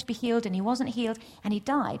prayed for him to be healed, and he wasn't healed, and he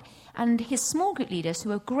died. And his small group leaders, who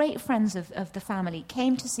were great friends of the family,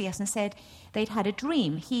 came to see us and said they'd had a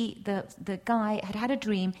dream. The guy had had a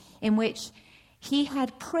dream in which he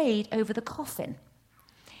had prayed over the coffin.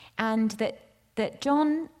 And that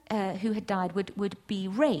John, who had died, would be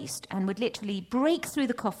raised and would literally break through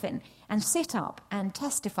the coffin and sit up and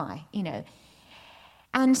testify,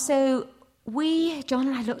 And so John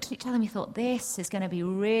and I looked at each other and we thought, this is going to be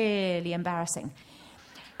really embarrassing.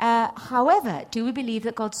 However, do we believe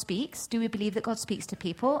that God speaks? Do we believe that God speaks to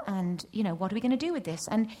people? And, what are we going to do with this?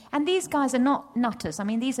 And these guys are not nutters.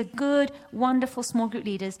 These are good, wonderful small group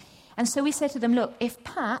leaders. And so we said to them, look, if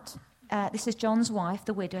Pat, this is John's wife,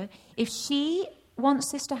 the widow, if she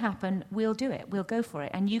wants this to happen, we'll do it. We'll go for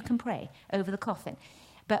it. And you can pray over the coffin.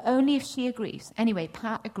 But only if she agrees. Anyway,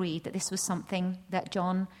 Pat agreed that this was something that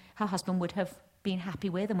John, her husband, would have been happy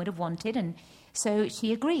with and would have wanted. And so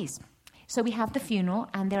she agrees. So we have the funeral,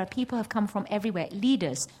 and there are people who have come from everywhere.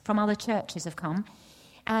 Leaders from other churches have come.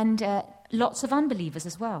 And lots of unbelievers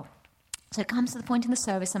as well. So it comes to the point in the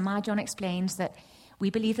service, and my John explains that we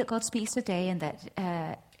believe that God speaks today and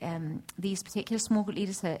that these particular small group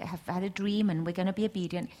leaders have had a dream and we're going to be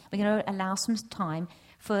obedient. We're going to allow some time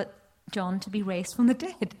for John to be raised from the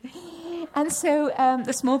dead. And so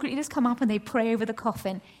the small group leaders come up and they pray over the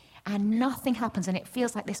coffin and nothing happens. And it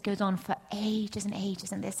feels like this goes on for ages and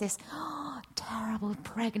ages. And there's this terrible,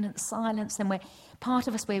 pregnant silence. And part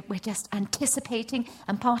of us, we're just anticipating,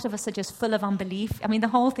 and part of us are just full of unbelief. I mean, the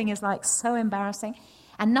whole thing is like so embarrassing.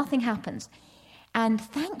 And nothing happens. And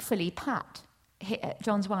thankfully, Pat,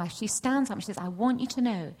 John's wife, she stands up and she says, I want you to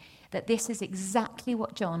know that this is exactly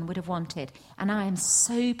what John would have wanted. And I am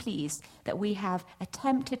so pleased that we have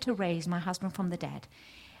attempted to raise my husband from the dead.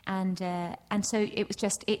 And so it was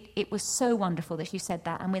just, it was so wonderful that she said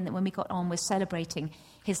that. And when we got on with celebrating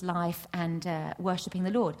his life and worshipping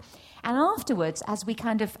the Lord. And afterwards, as we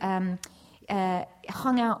kind of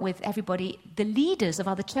hung out with everybody, the leaders of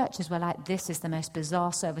other churches were like, this is the most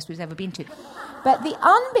bizarre service we've ever been to. But the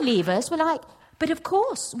unbelievers were like, but of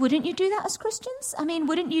course, wouldn't you do that as Christians? I mean,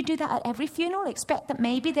 wouldn't you do that at every funeral? Expect that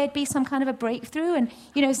maybe there'd be some kind of a breakthrough? And,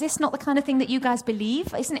 is this not the kind of thing that you guys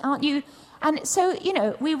believe? Aren't you? And so,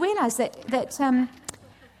 we realized that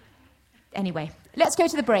anyway, let's go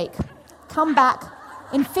to the break. Come back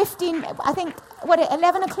in 15, I think,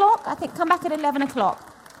 11 o'clock? I think come back at 11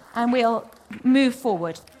 o'clock and we'll move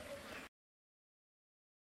forward.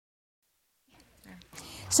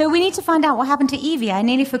 So we need to find out what happened to Evie. I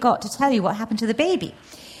nearly forgot to tell you what happened to the baby.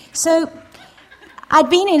 So I'd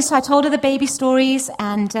been in, so I told her the baby stories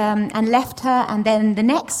and left her. And then the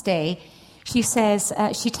next day, she says,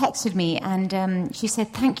 she texted me and she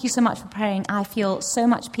said, thank you so much for praying. I feel so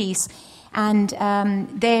much peace. And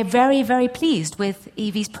they're very, very pleased with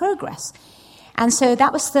Evie's progress. And so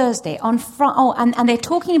that was Thursday. And they're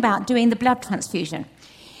talking about doing the blood transfusion.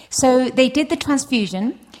 So they did the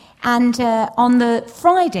transfusion. And on the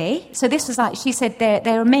Friday, so this was like, she said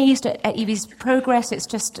they're amazed at Evie's progress. It's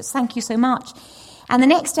just, thank you so much. And the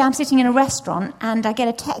next day I'm sitting in a restaurant and I get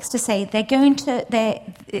a text to say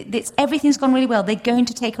everything's gone really well. They're going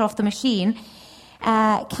to take her off the machine.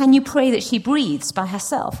 Can you pray that she breathes by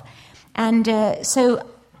herself? And so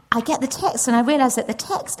I get the text and I realize that the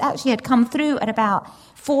text actually had come through at about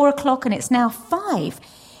 4 o'clock and it's now 5.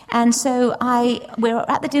 And so we're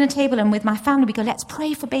at the dinner table and with my family, we go, let's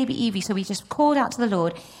pray for baby Evie. So we just called out to the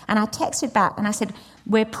Lord and I texted back and I said,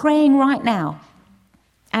 we're praying right now.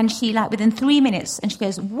 And she, within 3 minutes, and she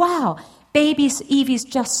goes, wow, Evie's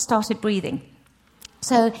just started breathing.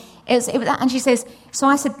 So it was that, and she says, so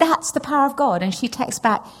I said, that's the power of God. And she texts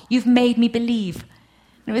back, you've made me believe.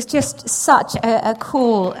 And it was just such a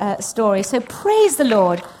cool story. So praise the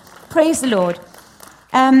Lord. Praise the Lord.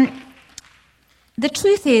 The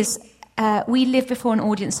truth is, we live before an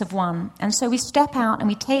audience of one. And so we step out and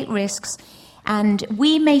we take risks. And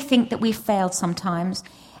we may think that we've failed sometimes.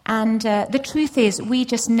 And the truth is, we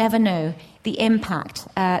just never know the impact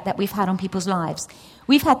that we've had on people's lives.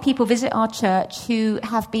 We've had people visit our church who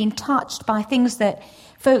have been touched by things that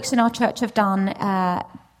folks in our church have done,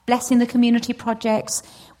 blessing the community projects,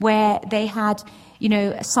 where they had,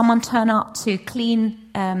 someone turn up to clean,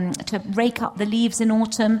 to rake up the leaves in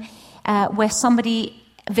autumn, where somebody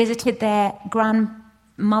visited their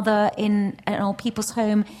grandmother in an old people's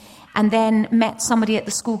home and then met somebody at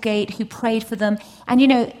the school gate who prayed for them. And,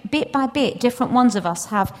 bit by bit, different ones of us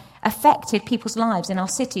have affected people's lives in our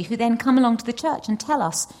city who then come along to the church and tell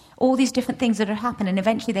us all these different things that had happened, and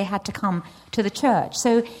eventually they had to come to the church.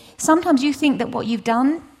 So sometimes you think that what you've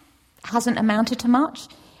done hasn't amounted to much,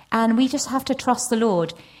 and we just have to trust the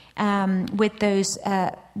Lord with those,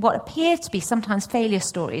 what appear to be sometimes failure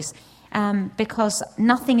stories, because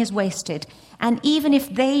nothing is wasted. And even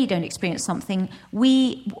if they don't experience something,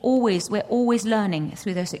 we're always learning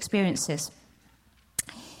through those experiences.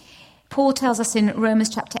 Paul tells us in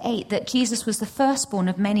Romans chapter 8 that Jesus was the firstborn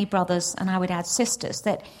of many brothers, and I would add sisters,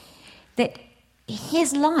 that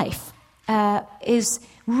his life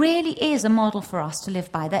really is a model for us to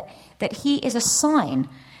live by, that he is a sign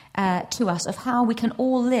to us of how we can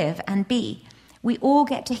all live and be. We all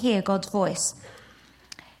get to hear God's voice.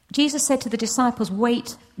 Jesus said to the disciples,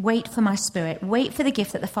 wait for my Spirit, wait for the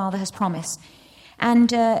gift that the Father has promised. And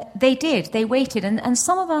they did, they waited. And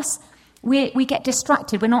some of us, we get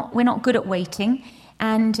distracted. We're not good at waiting.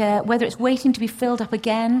 And whether it's waiting to be filled up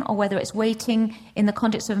again, or whether it's waiting in the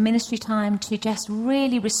context of a ministry time to just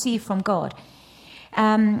really receive from God.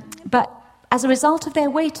 But as a result of their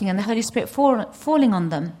waiting and the Holy Spirit falling on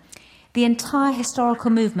them, the entire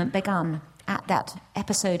historical movement began at that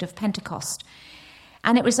episode of Pentecost.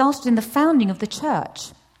 And it resulted in the founding of the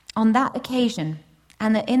church on that occasion.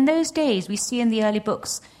 And that in those days, we see in the early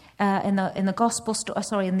books in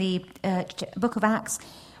the book of Acts,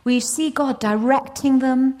 we see God directing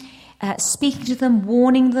them, speaking to them,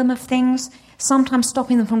 warning them of things, sometimes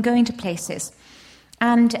stopping them from going to places.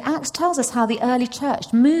 And Acts tells us how the early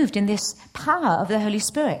church moved in this power of the Holy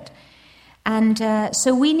Spirit. And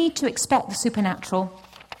so we need to expect the supernatural.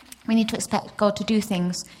 We need to expect God to do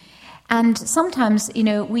things. And sometimes,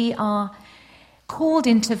 we are called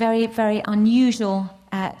into very, very unusual,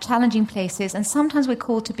 challenging places. And sometimes we're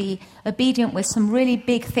called to be obedient with some really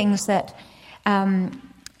big things that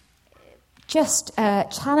just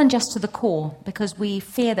challenge us to the core because we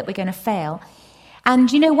fear that we're going to fail.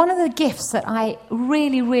 And, one of the gifts that I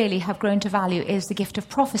really, really have grown to value is the gift of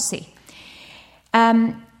prophecy.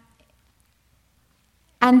 And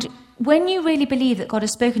when you really believe that God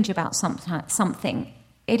has spoken to you about something,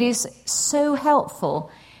 it is so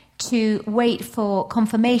helpful to wait for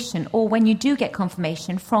confirmation, or when you do get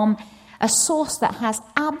confirmation, from a source that has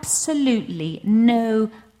absolutely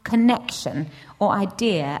no connection or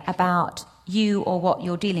idea about you or what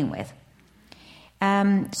you're dealing with.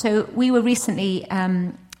 So we were recently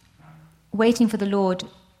waiting for the Lord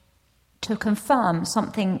to confirm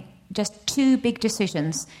something, just 2 big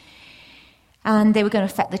decisions. And they were going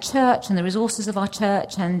to affect the church and the resources of our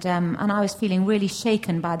church. And I was feeling really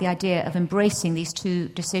shaken by the idea of embracing these 2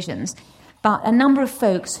 decisions. But a number of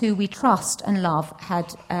folks who we trust and love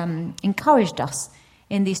had encouraged us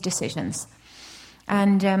in these decisions.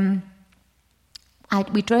 And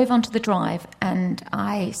we drove onto the drive, and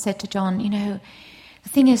I said to John, the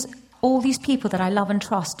thing is, all these people that I love and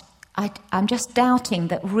trust, I'm just doubting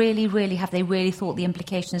that really have they really thought the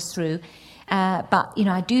implications through. But,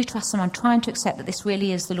 I do trust them. I'm trying to accept that this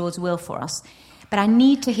really is the Lord's will for us. But I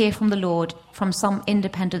need to hear from the Lord from some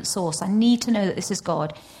independent source. I need to know that this is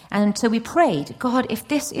God. And so we prayed, God, if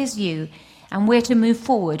this is you, and we're to move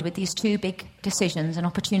forward with these 2 big decisions and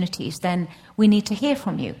opportunities, then we need to hear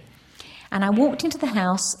from you. And I walked into the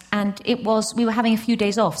house, and we were having a few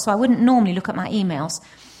days off, so I wouldn't normally look at my emails.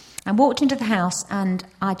 I walked into the house, and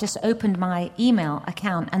I just opened my email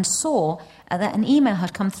account and saw that an email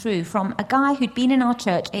had come through from a guy who'd been in our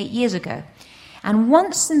church 8 years ago. And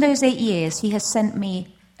once in those 8 years, he has sent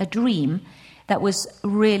me a dream that was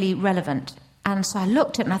really relevant. And so I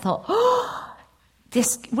looked at it and I thought,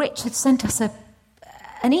 this Rich had sent us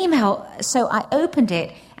an email. So I opened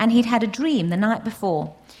it, and he'd had a dream the night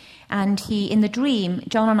before. And in the dream,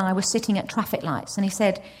 John and I were sitting at traffic lights. And he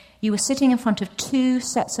said, you were sitting in front of 2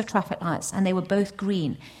 sets of traffic lights, and they were both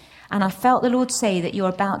green. And I felt the Lord say that you're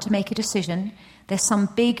about to make a decision. There's some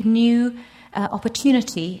big new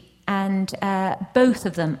opportunity, and both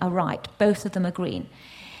of them are right. Both of them are green.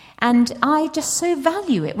 And I just so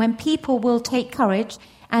value it when people will take courage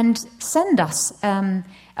and send us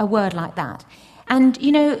a word like that. And,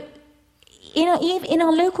 in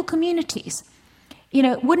our local communities,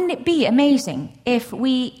 wouldn't it be amazing if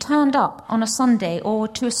we turned up on a Sunday or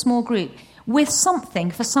to a small group with something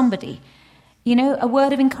for somebody? A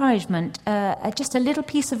word of encouragement, just a little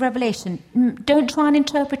piece of revelation. Don't try and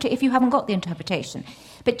interpret it if you haven't got the interpretation.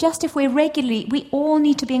 But just if we all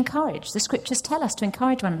need to be encouraged. The scriptures tell us to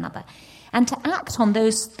encourage one another. And to act on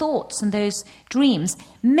those thoughts and those dreams,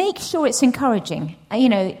 make sure it's encouraging.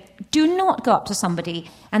 Do not go up to somebody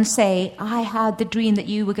and say, I had the dream that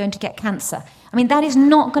you were going to get cancer. That is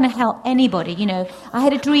not going to help anybody. I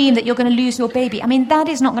had a dream that you're going to lose your baby. That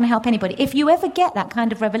is not going to help anybody. If you ever get that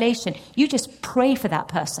kind of revelation, you just pray for that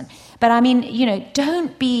person. But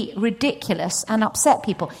don't be ridiculous and upset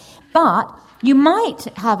people. But you might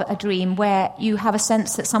have a dream where you have a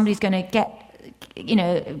sense that somebody's going to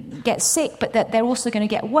get sick, but that they're also going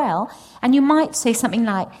to get well. And you might say something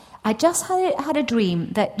like, I just had a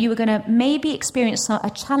dream that you were going to maybe experience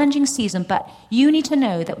a challenging season, but you need to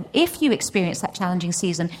know that if you experience that challenging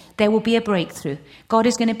season, there will be a breakthrough. God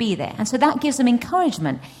is going to be there. And so that gives them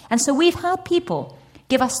encouragement. And so we've had people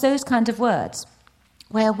give us those kinds of words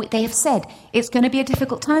where they have said, it's going to be a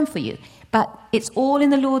difficult time for you, but it's all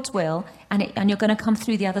in the Lord's will, and you're going to come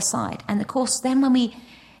through the other side. And of course, then when we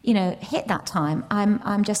hit that time,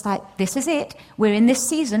 I'm just like, this is it. We're in this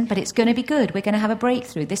season, but it's going to be good. We're going to have a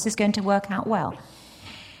breakthrough. This is going to work out well.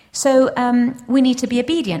 So we need to be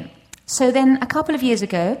obedient. So then a couple of years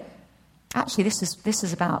ago, actually this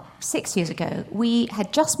is about 6 years ago, we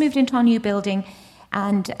had just moved into our new building,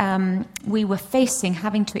 and we were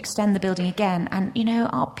having to extend the building again. And,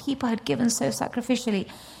 our people had given so sacrificially.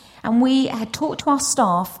 And we had talked to our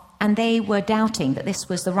staff, and they were doubting that this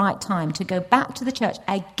was the right time to go back to the church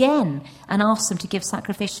again and ask them to give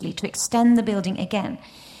sacrificially, to extend the building again.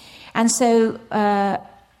 And so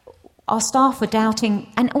our staff were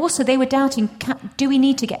doubting, and also they were doubting, do we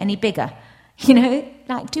need to get any bigger?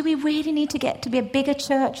 Like, do we really need to get to be a bigger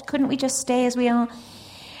church? Couldn't we just stay as we are?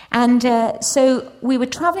 And so we were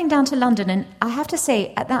travelling down to London, and I have to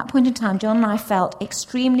say, at that point in time, John and I felt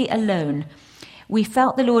extremely alone. We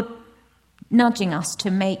felt the Lord nudging us to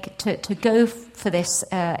go for this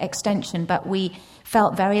extension, but we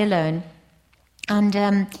felt very alone. And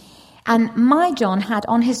my John had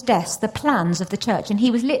on his desk the plans of the church, and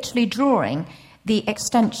he was literally drawing the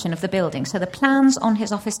extension of the building. So the plans on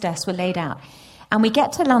his office desk were laid out. And we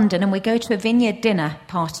get to London and we go to a vineyard dinner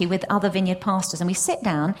party with other vineyard pastors, and we sit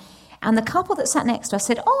down, and the couple that sat next to us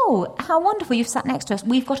said, "Oh, how wonderful you've sat next to us.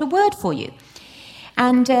 We've got a word for you."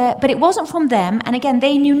 And but it wasn't from them, and again,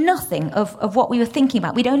 they knew nothing of what we were thinking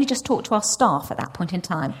about. We'd only just talked to our staff at that point in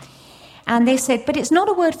time. And they said, "But it's not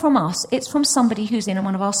a word from us, it's from somebody who's in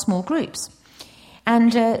one of our small groups."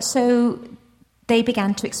 And so they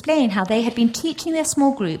began to explain how they had been teaching their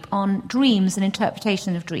small group on dreams and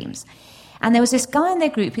interpretation of dreams. And there was this guy in their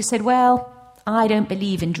group who said, "Well, I don't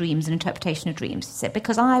believe in dreams and interpretation of dreams." He said,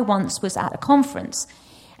 "Because I once was at a conference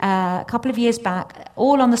a couple of years back,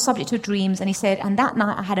 all on the subject of dreams," and he said, "and that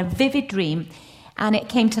night I had a vivid dream, and it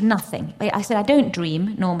came to nothing." I said, "I don't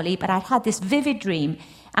dream normally, but I'd had this vivid dream,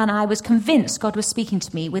 and I was convinced God was speaking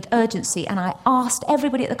to me with urgency, and I asked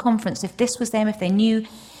everybody at the conference if this was them, if they knew,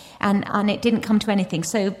 and it didn't come to anything.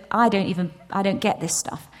 So I don't get this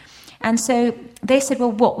stuff." And so they said,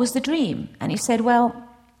 "Well, what was the dream?" And he said, "Well,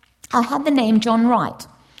 I had the name John Wright,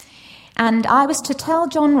 and I was to tell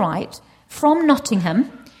John Wright from Nottingham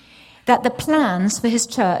that the plans for his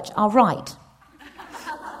church are right."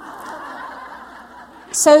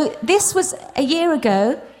 So this was a year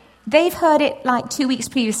ago. They've heard it like 2 weeks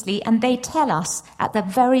previously, and they tell us at the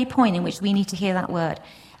very point in which we need to hear that word.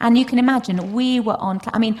 And you can imagine, we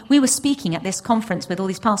were speaking at this conference with all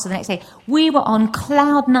these pastors the next day. We were on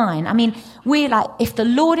cloud 9. We're like, if the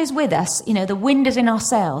Lord is with us, the wind is in our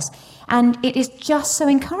sails. And it is just so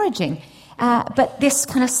encouraging. But this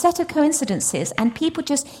kind of set of coincidences, and people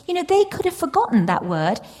just, they could have forgotten that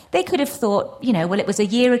word. They could have thought, well, it was a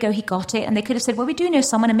year ago he got it, and they could have said, well, we do know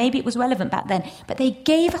someone, and maybe it was relevant back then. But they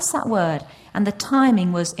gave us that word, and the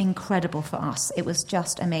timing was incredible for us. It was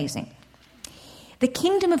just amazing. The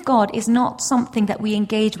kingdom of God is not something that we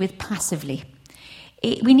engage with passively.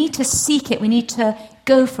 We need to seek it. We need to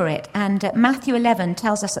go for it. And Matthew 11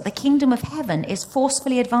 tells us that the kingdom of heaven is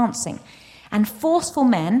forcefully advancing, and forceful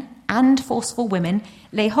men and forceful women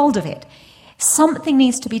lay hold of it. Something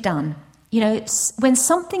needs to be done. When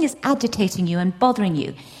something is agitating you and bothering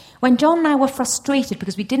you, when John and I were frustrated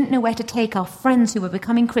because we didn't know where to take our friends who were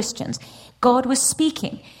becoming Christians, God was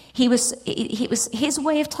speaking. He was his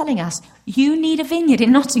way of telling us, you need a vineyard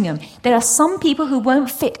in Nottingham. There are some people who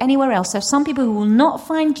won't fit anywhere else. There are some people who will not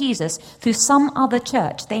find Jesus through some other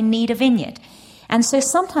church. They need a vineyard. And so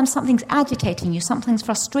sometimes something's agitating you, something's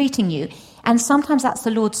frustrating you, and sometimes that's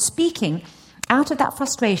the Lord speaking out of that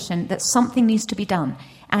frustration that something needs to be done,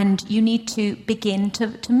 and you need to begin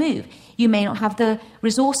to move. You may not have the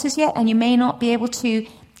resources yet, and you may not be able to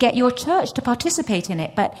get your church to participate in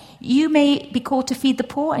it, but you may be called to feed the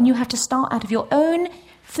poor, and you have to start out of your own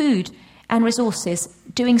food and resources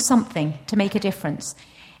doing something to make a difference.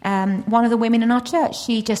 One of the women in our church,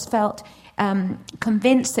 she just felt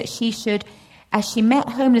convinced that she should, as she met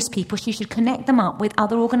homeless people, she should connect them up with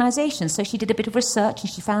other organisations. So she did a bit of research, and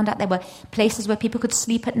she found out there were places where people could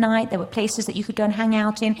sleep at night. There were places that you could go and hang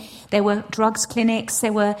out in. There were drugs clinics.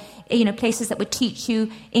 There were, places that would teach you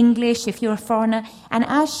English if you're a foreigner. And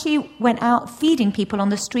as she went out feeding people on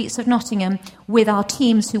the streets of Nottingham with our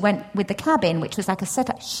teams who went with the cabin, which was like a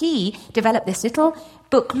setup, she developed this little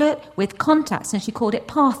booklet with contacts, and she called it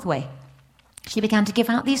Pathway. She began to give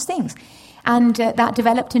out these things. And that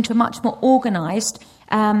developed into a much more organised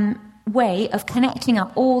way of connecting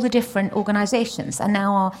up all the different organisations. And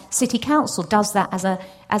now our city council does that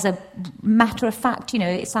as a matter of fact.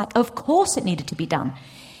 It's like, of course it needed to be done.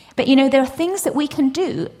 But, there are things that we can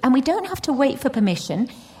do, and we don't have to wait for permission.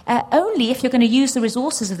 Only if you're going to use the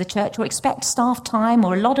resources of the church or expect staff time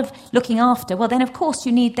or a lot of looking after, well, then, of course,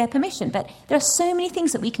 you need their permission. But there are so many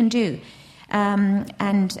things that we can do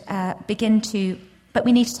But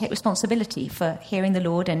we need to take responsibility for hearing the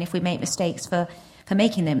Lord, and if we make mistakes, for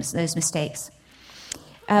making those mistakes.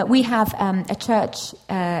 We have a church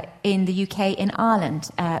in the UK, in Ireland,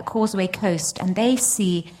 Causeway Coast, and they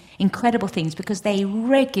see incredible things because they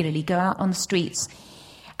regularly go out on the streets.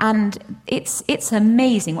 And it's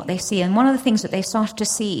amazing what they see. And one of the things that they started to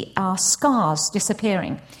see are scars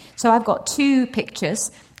disappearing. So I've got 2 pictures.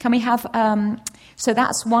 Can we have... so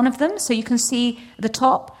that's one of them. So you can see the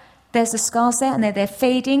top. There's the scars there, and they're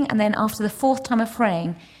fading, and then after the 4th time of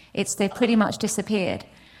praying, they've pretty much disappeared.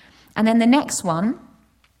 And then the next one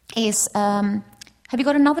is, have you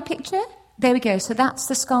got another picture? There we go. So that's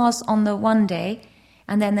the scars on the one day.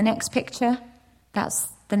 And then the next picture, that's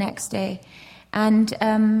the next day. And,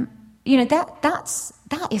 that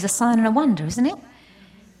is a sign and a wonder, isn't it?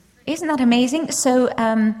 Isn't that amazing? So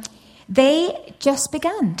they just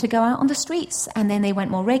began to go out on the streets, and then they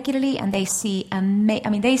went more regularly, and they see,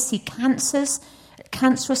 they see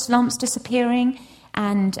cancerous lumps disappearing,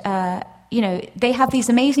 and, they have these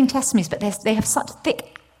amazing testimonies, but they have such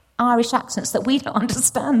thick Irish accents that we don't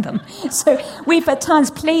understand them. So we've at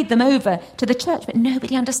times played them over to the church, but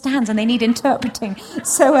nobody understands, and they need interpreting.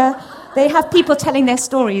 So they have people telling their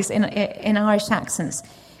stories in Irish accents.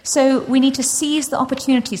 So we need to seize the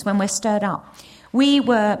opportunities when we're stirred up. We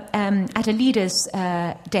were at a leaders'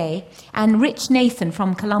 day, and Rich Nathan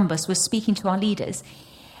from Columbus was speaking to our leaders.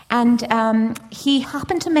 And he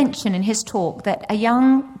happened to mention in his talk that a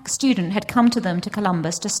young student had come to them to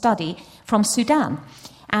Columbus to study from Sudan.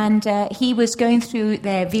 And he was going through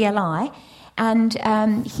their VLI,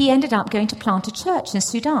 and he ended up going to plant a church in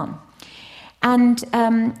Sudan. And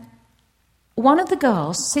one of the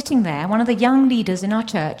girls sitting there, one of the young leaders in our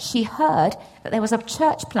church, she heard that there was a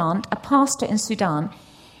church plant, a pastor in Sudan,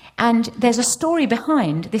 and there's a story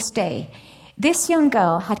behind this day. This young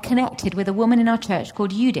girl had connected with a woman in our church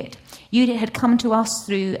called Judith. Judith had come to us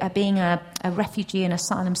through being a refugee and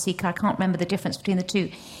asylum seeker. I can't remember the difference between the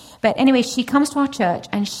two. But anyway, she comes to our church,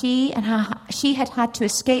 and she had had to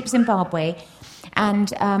escape Zimbabwe,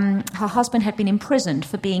 and her husband had been imprisoned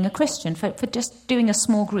for being a Christian, for just doing a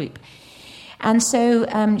small group. And so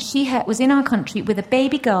she was in our country with a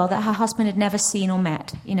baby girl that her husband had never seen or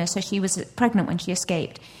met. So she was pregnant when she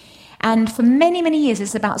escaped. And for many, many years,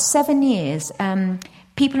 it's about 7 years,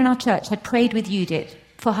 people in our church had prayed with Judith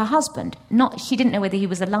for her husband. She didn't know whether he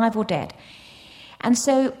was alive or dead. And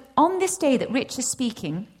so on this day that Rich is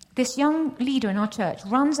speaking, this young leader in our church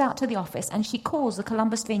runs out to the office, and she calls the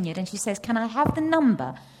Columbus Vineyard, and she says, "Can I have the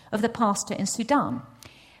number of the pastor in Sudan?"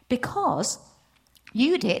 Because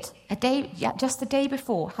Judith, just the day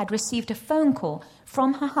before, had received a phone call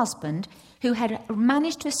from her husband, who had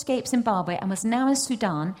managed to escape Zimbabwe and was now in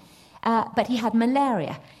Sudan, but he had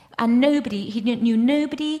malaria. And he knew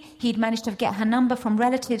nobody. He'd managed to get her number from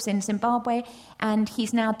relatives in Zimbabwe, and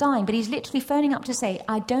he's now dying. But he's literally phoning up to say,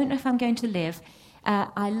 "I don't know if I'm going to live.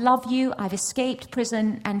 I love you. I've escaped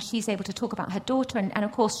prison." And she's able to talk about her daughter. And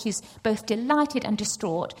of course, she's both delighted and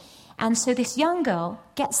distraught. And so this young girl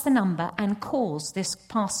gets the number and calls this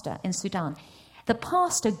pastor in Sudan. The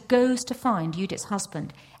pastor goes to find Judith's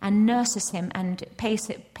husband and nurses him and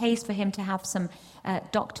pays for him to have some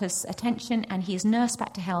doctor's attention, and he is nursed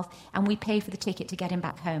back to health, and we pay for the ticket to get him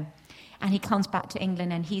back home. And he comes back to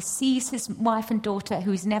England, and he sees his wife and daughter,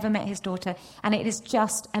 who's never met his daughter, and it is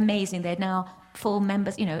just amazing. They're now full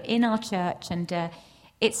members, in our church, and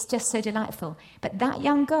it's just so delightful. But that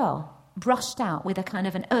young girl rushed out with a kind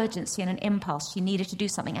of an urgency and an impulse. She needed to do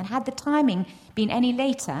something, and had the timing been any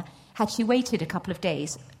later, had she waited a couple of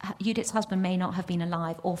days, Judith's husband may not have been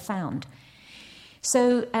alive or found.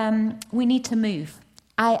 So we need to move.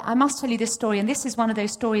 I must tell you this story, and this is one of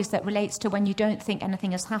those stories that relates to when you don't think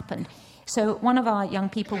anything has happened. So one of our young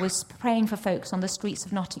people was praying for folks on the streets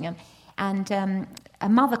of Nottingham, and a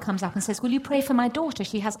mother comes up and says, "Will you pray for my daughter?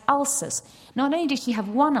 She has ulcers." Not only did she have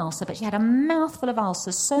one ulcer, but she had a mouthful of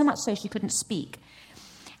ulcers, so much so she couldn't speak.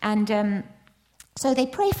 And so they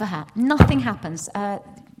pray for her. Nothing happens.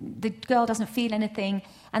 The girl doesn't feel anything.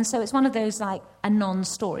 And so it's one of those, like, a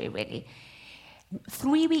non-story, really.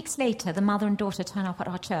 3 weeks later, the mother and daughter turn up at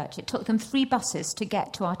our church. It took them 3 buses to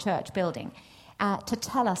get to our church building to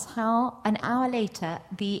tell us how, an hour later,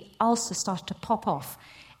 the ulcer started to pop off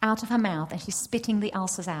out of her mouth, and she's spitting the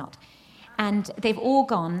ulcers out. And they've all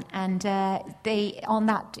gone, and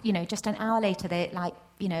just an hour later,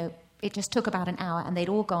 it just took about an hour, and they'd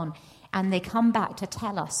all gone. And they come back to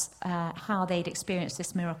tell us how they'd experienced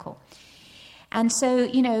this miracle. And so,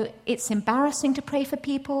 it's embarrassing to pray for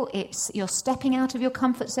people. You're stepping out of your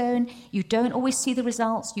comfort zone. You don't always see the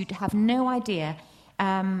results. You have no idea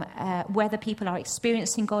whether people are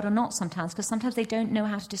experiencing God or not sometimes, because sometimes they don't know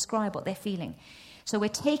how to describe what they're feeling. So we're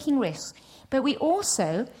taking risks. But we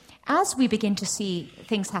also, as we begin to see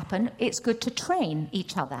things happen, it's good to train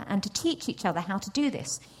each other and to teach each other how to do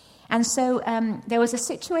this. And so there was a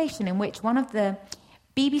situation in which one of the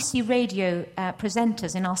BBC radio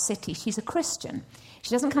presenters in our city, she's a Christian.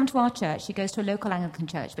 She doesn't come to our church, she goes to a local Anglican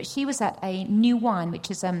church, but she was at a New Wine, which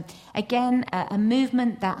is, again, a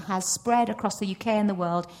movement that has spread across the UK and the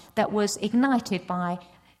world, that was ignited by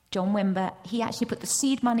John Wimber. He actually put the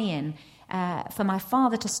seed money in for my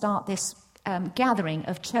father to start this gathering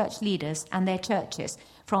of church leaders and their churches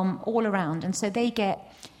from all around. And so they get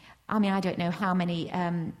I don't know how many.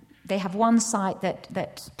 They have one site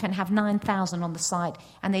that can have 9,000 on the site,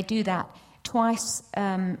 and they do that twice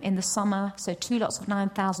in the summer, so 2 lots of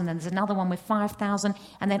 9,000, and there's another one with 5,000,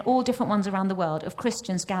 and then all different ones around the world of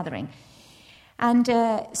Christians gathering. And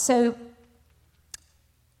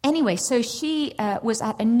anyway, so she was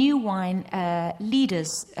at a new wine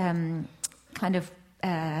leaders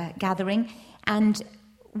gathering, and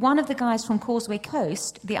one of the guys from Causeway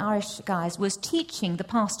Coast, the Irish guys, was teaching the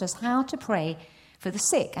pastors how to pray for the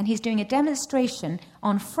sick, and he's doing a demonstration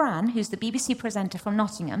on Fran, who's the BBC presenter from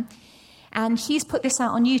Nottingham, and she's put this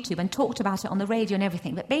out on YouTube and talked about it on the radio and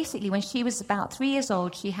everything. But basically, when she was about 3 years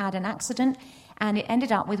old, she had an accident, and it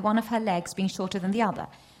ended up with one of her legs being shorter than the other,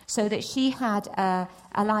 so that she had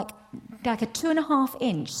like a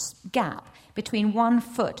 2.5-inch gap between one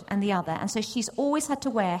foot and the other. And so she's always had to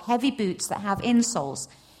wear heavy boots that have insoles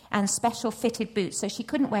and special fitted boots. So she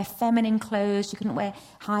couldn't wear feminine clothes, she couldn't wear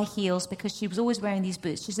high heels because she was always wearing these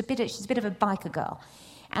boots. She's a bit of a biker girl.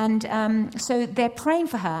 And so they're praying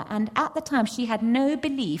for her. And at the time, she had no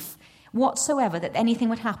belief whatsoever that anything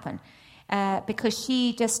would happen because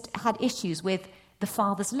she just had issues with the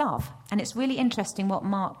Father's love. And it's really interesting what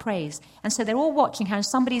Mark prays. And so they're all watching her, and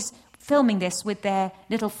somebody's filming this with their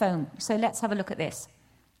little phone. So let's have a look at this.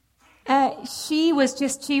 She was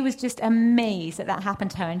just amazed that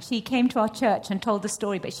happened to her, and she came to our church and told the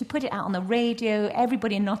story, but she put it out on the radio.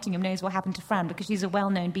 Everybody in Nottingham knows what happened to Fran because she's a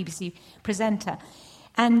well-known BBC presenter.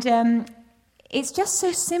 And it's just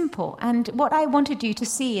so simple. And what I wanted you to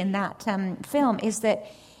see in that film is that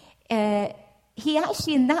he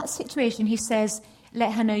actually, in that situation, he says,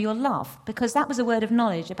 let her know your love, because that was a word of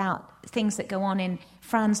knowledge about things that go on in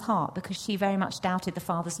Fran's heart, because she very much doubted the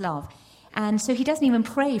Father's love. And so he doesn't even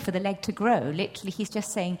pray for the leg to grow. Literally, he's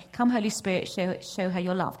just saying, come, Holy Spirit, show her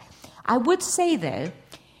your love. I would say, though,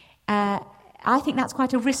 I think that's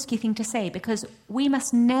quite a risky thing to say, because we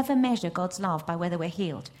must never measure God's love by whether we're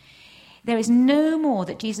healed. There is no more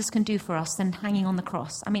that Jesus can do for us than hanging on the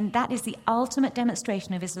cross. I mean, that is the ultimate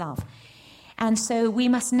demonstration of his love. And so we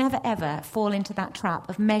must never, ever fall into that trap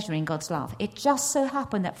of measuring God's love. It just so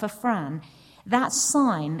happened that for Fran, that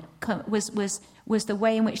sign was the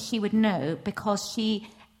way in which she would know, because she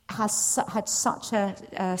had such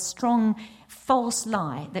a strong false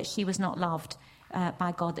lie that she was not loved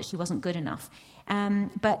by God, that she wasn't good enough.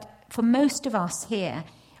 But for most of us here,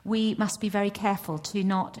 we must be very careful to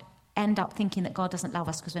not end up thinking that God doesn't love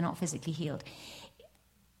us because we're not physically healed.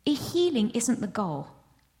 Healing isn't the goal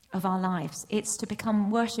of our lives. It's to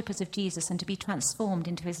become worshippers of Jesus and to be transformed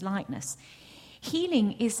into his likeness.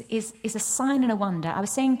 Healing is a sign and a wonder. I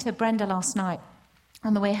was saying to Brenda last night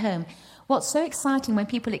on the way home, what's so exciting when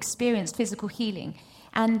people experience physical healing.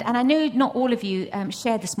 And I know not all of you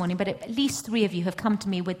shared this morning, but at least 3 of you have come to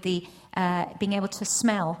me with the being able to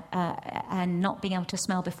smell and not being able to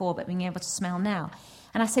smell before, but being able to smell now.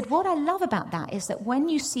 And I said, what I love about that is that when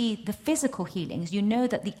you see the physical healings, you know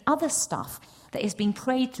that the other stuff that is being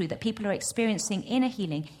prayed through, that people are experiencing inner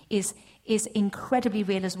healing, is incredibly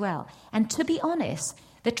real as well. And to be honest,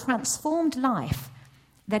 the transformed life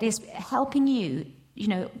that is helping you,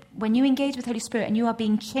 when you engage with Holy Spirit and you are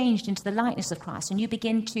being changed into the likeness of Christ and you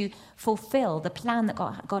begin to fulfill the plan that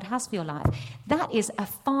God has for your life, that is a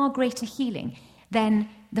far greater healing than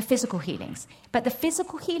the physical healings. But the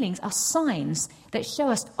physical healings are signs that show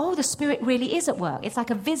us, the Spirit really is at work. It's like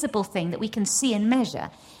a visible thing that we can see and measure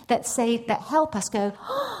that help us go,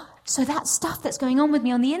 so that stuff that's going on with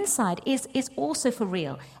me on the inside is also for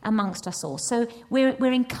real amongst us all. So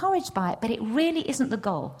we're encouraged by it, but it really isn't the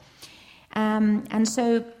goal. And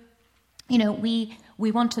so, we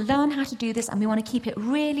want to learn how to do this, and we want to keep it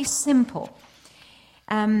really simple.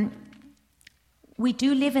 We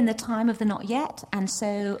do live in the time of the not yet, and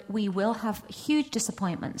so we will have huge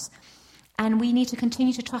disappointments. And we need to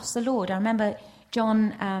continue to trust the Lord. I remember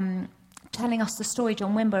John telling us the story,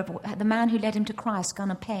 John Wimber, of the man who led him to Christ,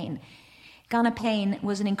 Gunnar Payne. Gunnar Payne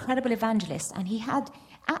was an incredible evangelist, and he had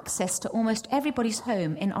access to almost everybody's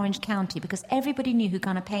home in Orange County because everybody knew who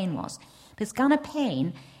Gunnar Payne was. Because Gunnar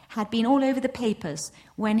Payne had been all over the papers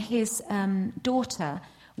when his daughter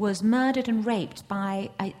was murdered and raped by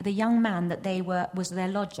the young man that was their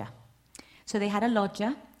lodger. So they had a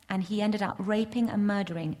lodger, and he ended up raping and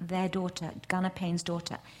murdering their daughter, Gunnar Payne's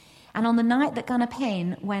daughter. And on the night that Gunnar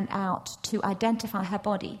Payne went out to identify her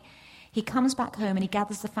body, he comes back home and he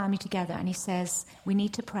gathers the family together and he says, we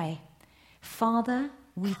need to pray. Father,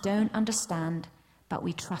 we don't understand, but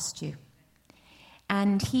we trust you.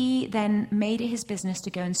 And he then made it his business to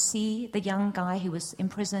go and see the young guy who was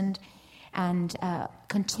imprisoned and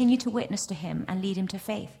continue to witness to him and lead him to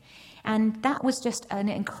faith. And that was just an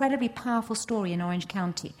incredibly powerful story in Orange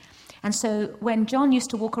County. And so when John used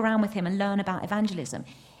to walk around with him and learn about evangelism,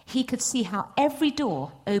 he could see how every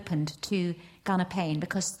door opened to Gunner Payne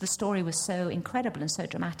because the story was so incredible and so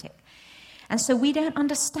dramatic. And so we don't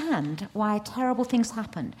understand why terrible things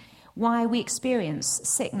happen, why we experience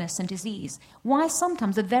sickness and disease, why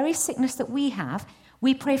sometimes the very sickness that we have,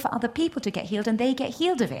 we pray for other people to get healed and they get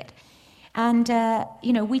healed of it. And,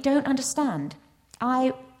 we don't understand.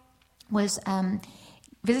 I was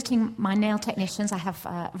visiting my nail technicians. I have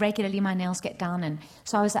regularly my nails get done, and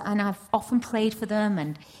I've often prayed for them,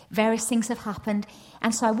 and various things have happened.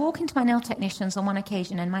 And so I walk into my nail technicians on one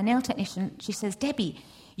occasion, and my nail technician, she says, "Debbie,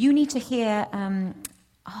 you need to hear."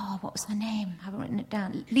 What was her name? I haven't written it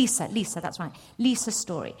down. Lisa, that's right. Lisa's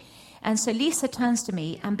story. And so Lisa turns to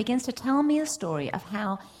me and begins to tell me a story of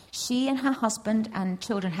how she and her husband and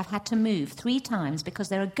children have had to move 3 times because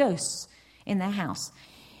there are ghosts in their house.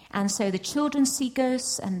 And so the children see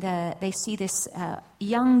ghosts, and they see this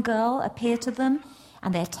young girl appear to them,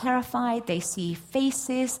 and they're terrified. They see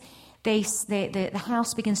faces. The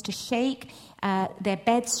house begins to shake. Their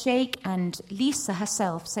beds shake, and Lisa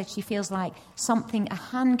herself said she feels like a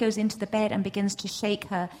hand goes into the bed and begins to shake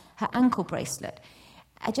her ankle bracelet.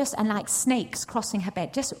 And like snakes crossing her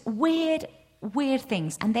bed. Just weird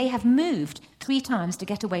things. And they have moved 3 times to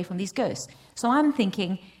get away from these ghosts. So I'm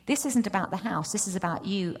thinking, this isn't about the house. This is about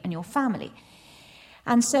you and your family.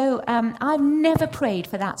 And so I've never prayed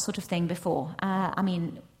for that sort of thing before.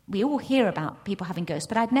 We all hear about people having ghosts,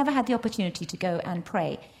 but I'd never had the opportunity to go and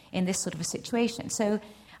pray in this sort of a situation. So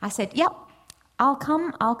I said, yep, I'll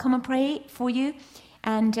come and pray for you,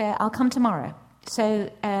 and I'll come tomorrow.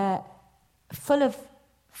 So full of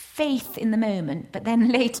faith in the moment, but then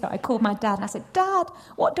later I called my dad and I said, "Dad,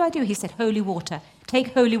 what do I do?" He said, "Holy water.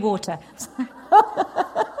 Take holy water."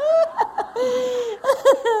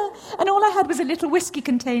 And all I had was a little whiskey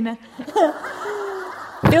container.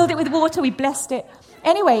 Filled it with water, we blessed it.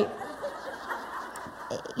 Anyway,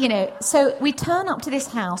 so we turn up to this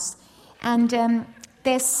house, and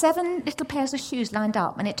there's 7 little pairs of shoes lined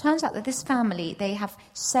up, and it turns out that this family, they have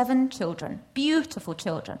 7 children, beautiful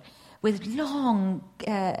children, with long,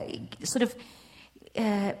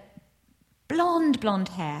 blonde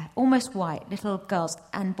hair, almost white, little girls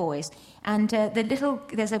and boys. And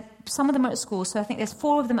some of them are at school, so I think there's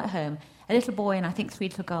 4 of them at home, a little boy and I think 3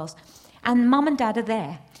 little girls. And Mum and Dad are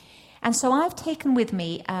there. And so I've taken with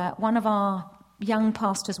me one of our young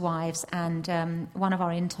pastors' wives and one of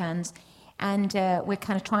our interns, and we're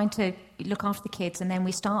kind of trying to look after the kids, and then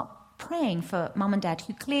we start praying for Mum and Dad,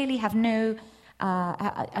 who clearly have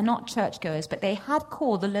are not churchgoers, but they had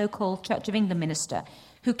called the local Church of England minister,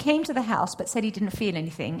 who came to the house but said he didn't feel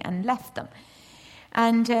anything and left them.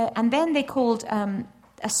 And then they called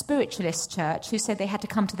a spiritualist church who said they had to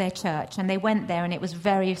come to their church, and they went there and it was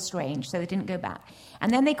very strange, so they didn't go back.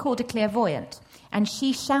 And then they called a clairvoyant, and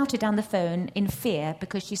she shouted down the phone in fear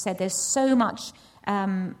because she said, "There's so much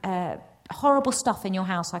horrible stuff in your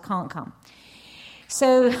house, I can't come."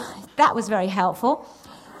 So that was very helpful.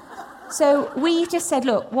 So we just said,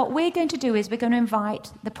 look, what we're going to do is we're going to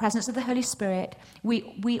invite the presence of the Holy Spirit.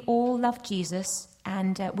 We all love Jesus,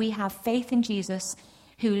 and we have faith in Jesus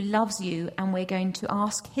who loves you, and we're going to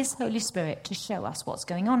ask his Holy Spirit to show us what's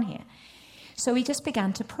going on here. So we just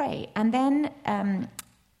began to pray. And then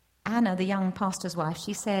Anna, the young pastor's wife,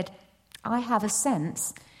 she said, "I have a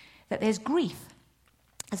sense that there's grief.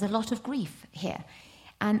 There's a lot of grief here."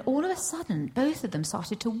 And all of a sudden, both of them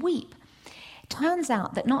started to weep. Turns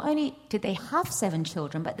out that not only did they have 7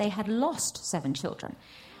 children, but they had lost 7 children.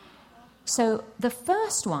 So the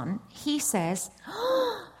first one, he says,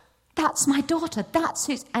 "Oh, that's my daughter, that's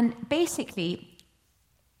who's..." And basically,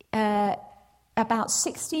 about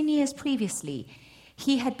 16 years previously,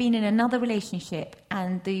 he had been in another relationship,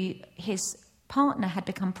 and his partner had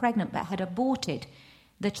become pregnant but had aborted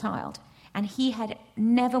the child. And he had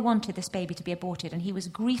never wanted this baby to be aborted, and he was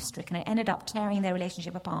grief-stricken. It ended up tearing their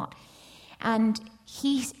relationship apart. And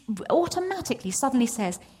he automatically suddenly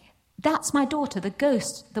says, "That's my daughter, the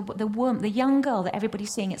ghost, the young girl that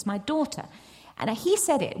everybody's seeing, it's my daughter." And he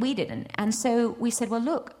said it, we didn't. And so we said, "Well,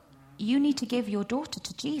 look, you need to give your daughter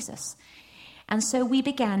to Jesus." And so we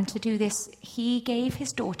began to do this. He gave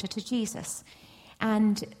his daughter to Jesus.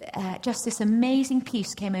 And just this amazing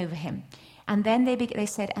peace came over him. And then they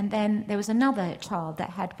said, and then there was another child that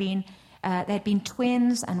had been, there had been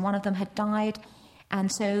twins, and one of them had died. And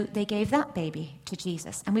so they gave that baby to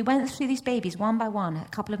Jesus. And we went through these babies one by one, a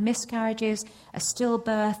couple of miscarriages, a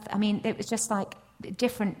stillbirth. I mean, it was just like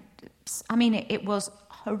different. I mean, it was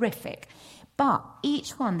horrific. But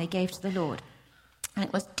each one they gave to the Lord. And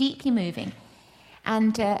it was deeply moving.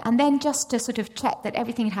 And then just to sort of check that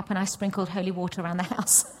everything had happened, I sprinkled holy water around the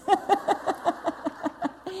house.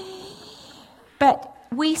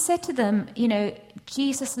 we said to them,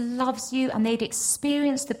 Jesus loves you, and they'd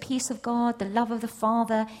experienced the peace of God, the love of the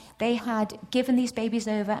Father. They had given these babies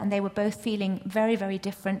over, and they were both feeling very, very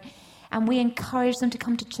different. And we encouraged them to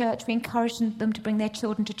come to church. We encouraged them to bring their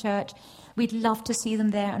children to church. We'd love to see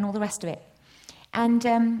them there and all the rest of it. And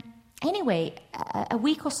anyway, a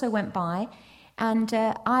week or so went by, and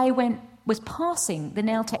I was passing the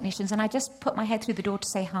nail technicians, and I just put my head through the door to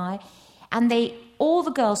say hi. And all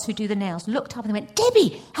the girls who do the nails looked up and they went,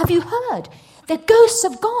 "Debbie, have you heard? The ghosts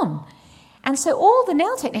have gone." And so all the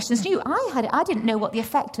nail technicians knew. I didn't know what the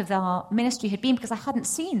effect of our ministry had been because I hadn't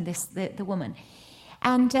seen the woman.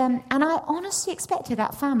 And I honestly expected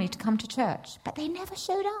that family to come to church, but they never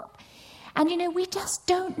showed up. And, we just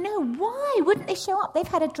don't know. Why wouldn't they show up?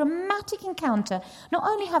 They've had a dramatic encounter. Not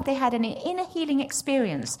only have they had an inner healing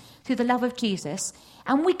experience through the love of Jesus,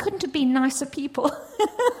 and we couldn't have been nicer people,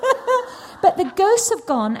 but the ghosts have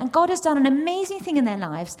gone, and God has done an amazing thing in their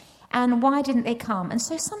lives, and why didn't they come? And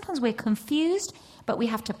so sometimes we're confused, but we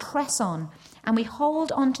have to press on, and we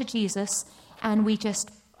hold on to Jesus, and we just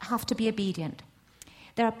have to be obedient.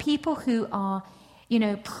 There are people who are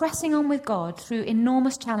pressing on with God through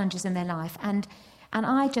enormous challenges in their life. And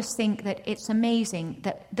I just think that it's amazing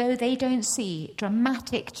that though they don't see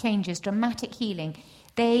dramatic changes, dramatic healing,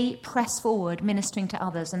 they press forward ministering to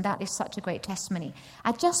others. And that is such a great testimony.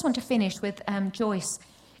 I just want to finish with Joyce.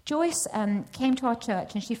 Joyce came to our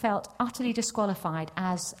church and she felt utterly disqualified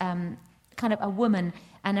as kind of a woman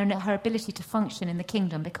and her ability to function in the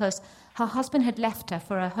kingdom because her husband had left her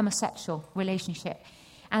for a homosexual relationship.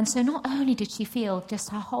 And so not only did she feel just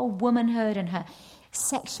her whole womanhood and her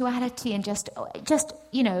sexuality and just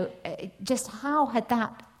how had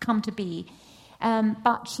that come to be,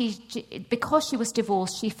 but because she was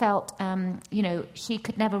divorced, she felt, she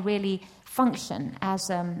could never really function as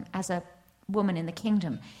a woman in the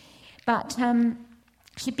kingdom. But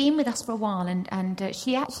she'd been with us for a while, and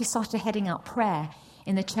she actually started heading up prayer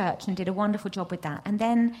in the church and did a wonderful job with that. And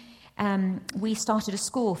then we started a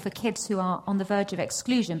school for kids who are on the verge of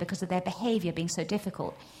exclusion because of their behavior being so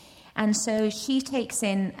difficult. And so she takes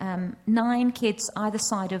in 9 kids either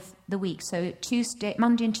side of the week. So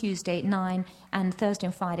Monday and Tuesday, 9, and Thursday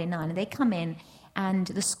and Friday, 9. And they come in, and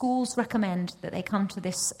the schools recommend that they come to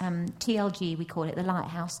this TLG, we call it, the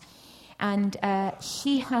Lighthouse. And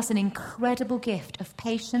she has an incredible gift of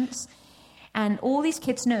patience. And all these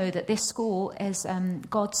kids know that this school is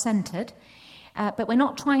God-centered. But we're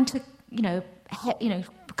not trying to,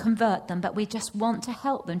 convert them, but we just want to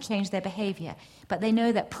help them change their behavior. But they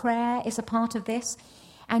know that prayer is a part of this.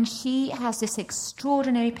 And she has this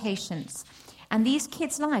extraordinary patience. And these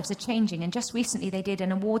kids' lives are changing. And just recently they did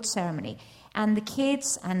an award ceremony. And the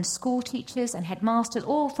kids and school teachers and headmasters,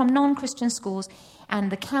 all from non-Christian schools, and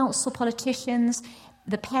the council politicians,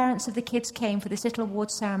 the parents of the kids came for this little award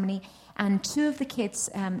ceremony. And 2 of the kids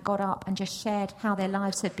got up and just shared how their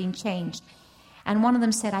lives had been changed. And one of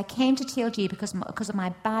them said, "I came to TLG because of my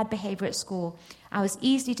bad behavior at school. I was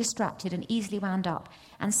easily distracted and easily wound up.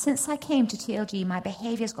 And since I came to TLG, my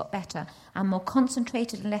behavior's got better. I'm more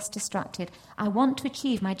concentrated and less distracted. I want to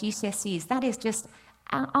achieve my GCSEs." That is just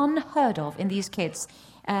unheard of in these kids,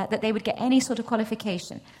 that they would get any sort of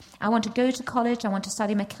qualification. "I want to go to college. I want to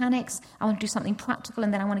study mechanics. I want to do something practical,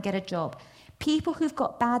 and then I want to get a job." People who've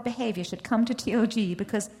got bad behavior should come to TLG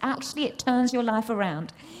because actually it turns your life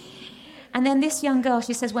around. And then this young girl,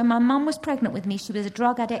 she says, "When my mum was pregnant with me, she was a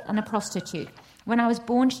drug addict and a prostitute. When I was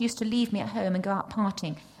born, she used to leave me at home and go out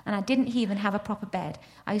partying, and I didn't even have a proper bed.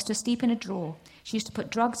 I used to sleep in a drawer. She used to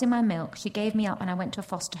put drugs in my milk. She gave me up and I went to a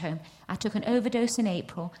foster home. I took an overdose in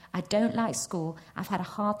April. I don't like school. I've had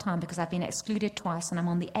a hard time because I've been excluded twice, and I'm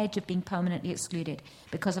on the edge of being permanently excluded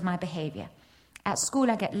because of my behavior. At school,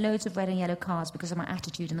 I get loads of red and yellow cards because of my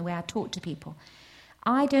attitude and the way I talk to people.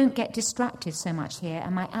 I don't get distracted so much here,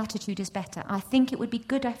 and my attitude is better. I think it would be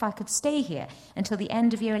good if I could stay here until the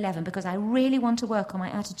end of year 11 because I really want to work on my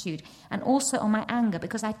attitude and also on my anger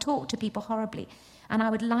because I talk to people horribly, and I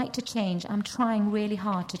would like to change. I'm trying really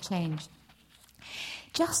hard to change."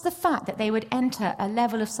 Just the fact that they would enter a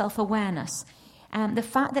level of self-awareness, the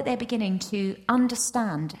fact that they're beginning to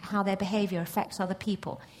understand how their behavior affects other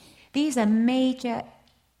people, these are major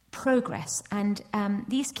progress. And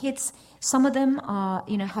these kids, some of them are,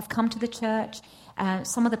 have come to the church.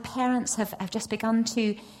 Some of the parents have just begun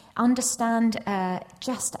to understand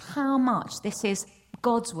just how much this is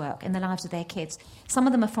God's work in the lives of their kids. Some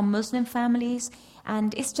of them are from Muslim families,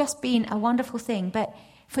 and it's just been a wonderful thing. But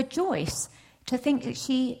for Joyce, to think that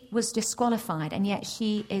she was disqualified and yet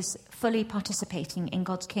she is fully participating in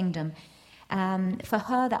God's kingdom, for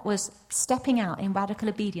her that was stepping out in radical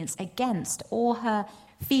obedience against all her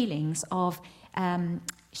feelings of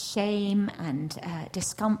shame and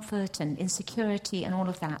discomfort and insecurity and all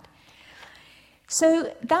of that.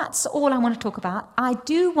 So that's all I want to talk about. I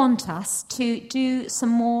do want us to do some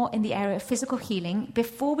more in the area of physical healing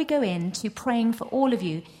before we go into praying for all of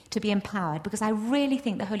you to be empowered, because I really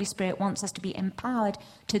think the Holy Spirit wants us to be empowered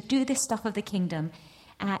to do this stuff of the kingdom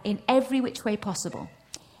in every which way possible.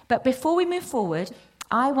 But before we move forward,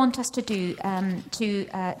 I want us to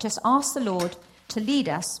just ask the Lord to lead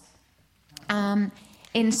us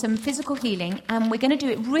in some physical healing, and we're going to do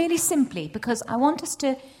it really simply, because I want us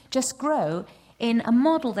to just grow in a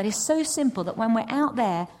model that is so simple that when we're out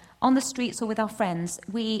there on the streets or with our friends,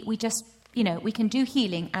 we just, we can do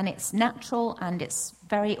healing, and it's natural and it's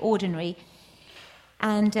very ordinary,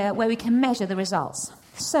 and where we can measure the results.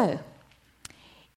 So